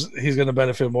 he's gonna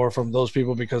benefit more from those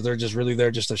people because they're just really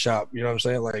there just to shop. You know what I'm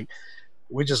saying? Like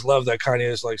we just love that Kanye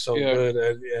is like so good,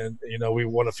 and you know we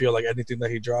want to feel like anything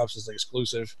that he drops is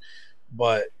exclusive.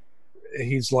 But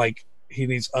he's like he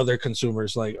needs other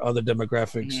consumers, like other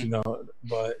demographics, you know.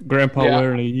 But Grandpa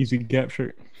wearing an Easy Gap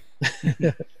shirt.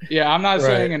 Yeah, I'm not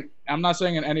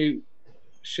saying in any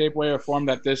shape, way, or form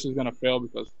that this is gonna fail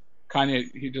because Kanye,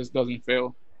 he just doesn't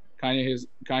fail. Kanye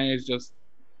is just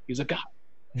he's a god.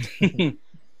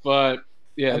 But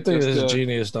yeah, I think it's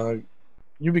genius, dog.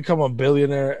 You become a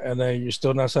billionaire and then you're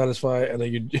still not satisfied, and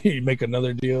then you make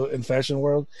another deal in fashion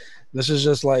world. This is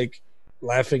just like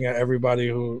laughing at everybody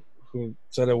who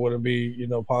said it wouldn't be, you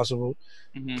know, possible.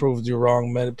 Proved you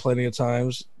wrong plenty of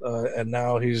times, and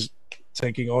now he's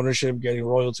taking ownership, getting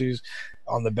royalties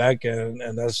on the back end,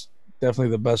 and that's definitely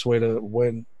the best way to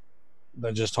win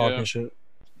than just talking shit.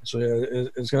 So yeah,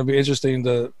 it's gonna be interesting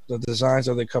the designs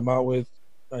that they come out with.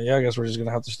 I guess we're just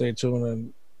gonna have to stay tuned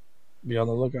and be on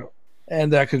the lookout.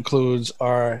 And that concludes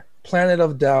our Planet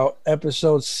of Doubt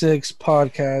episode 6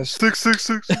 podcast.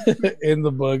 666 in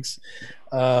the books.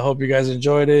 Hope you guys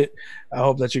enjoyed it. I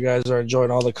hope that you guys are enjoying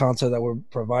all the content that we're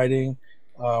providing.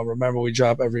 Remember, we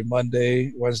drop every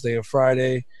Monday, Wednesday, and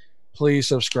Friday. Please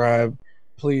subscribe.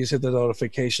 Please hit the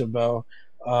notification bell.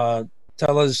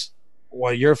 Tell us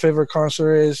what your favorite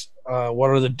concert is. What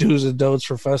are the do's and don'ts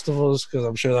for festivals? Because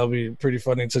I'm sure that'll be pretty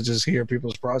funny to just hear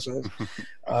people's process.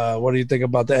 What do you think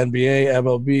about the NBA,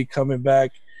 MLB coming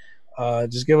back?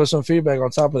 Just give us some feedback on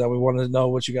top of that. We want to know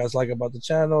what you guys like about the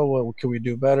channel. What can we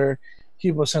do better?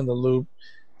 Keep us in the loop.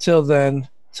 Till then,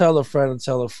 tell a friend and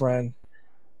tell a friend.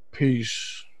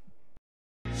 Peace.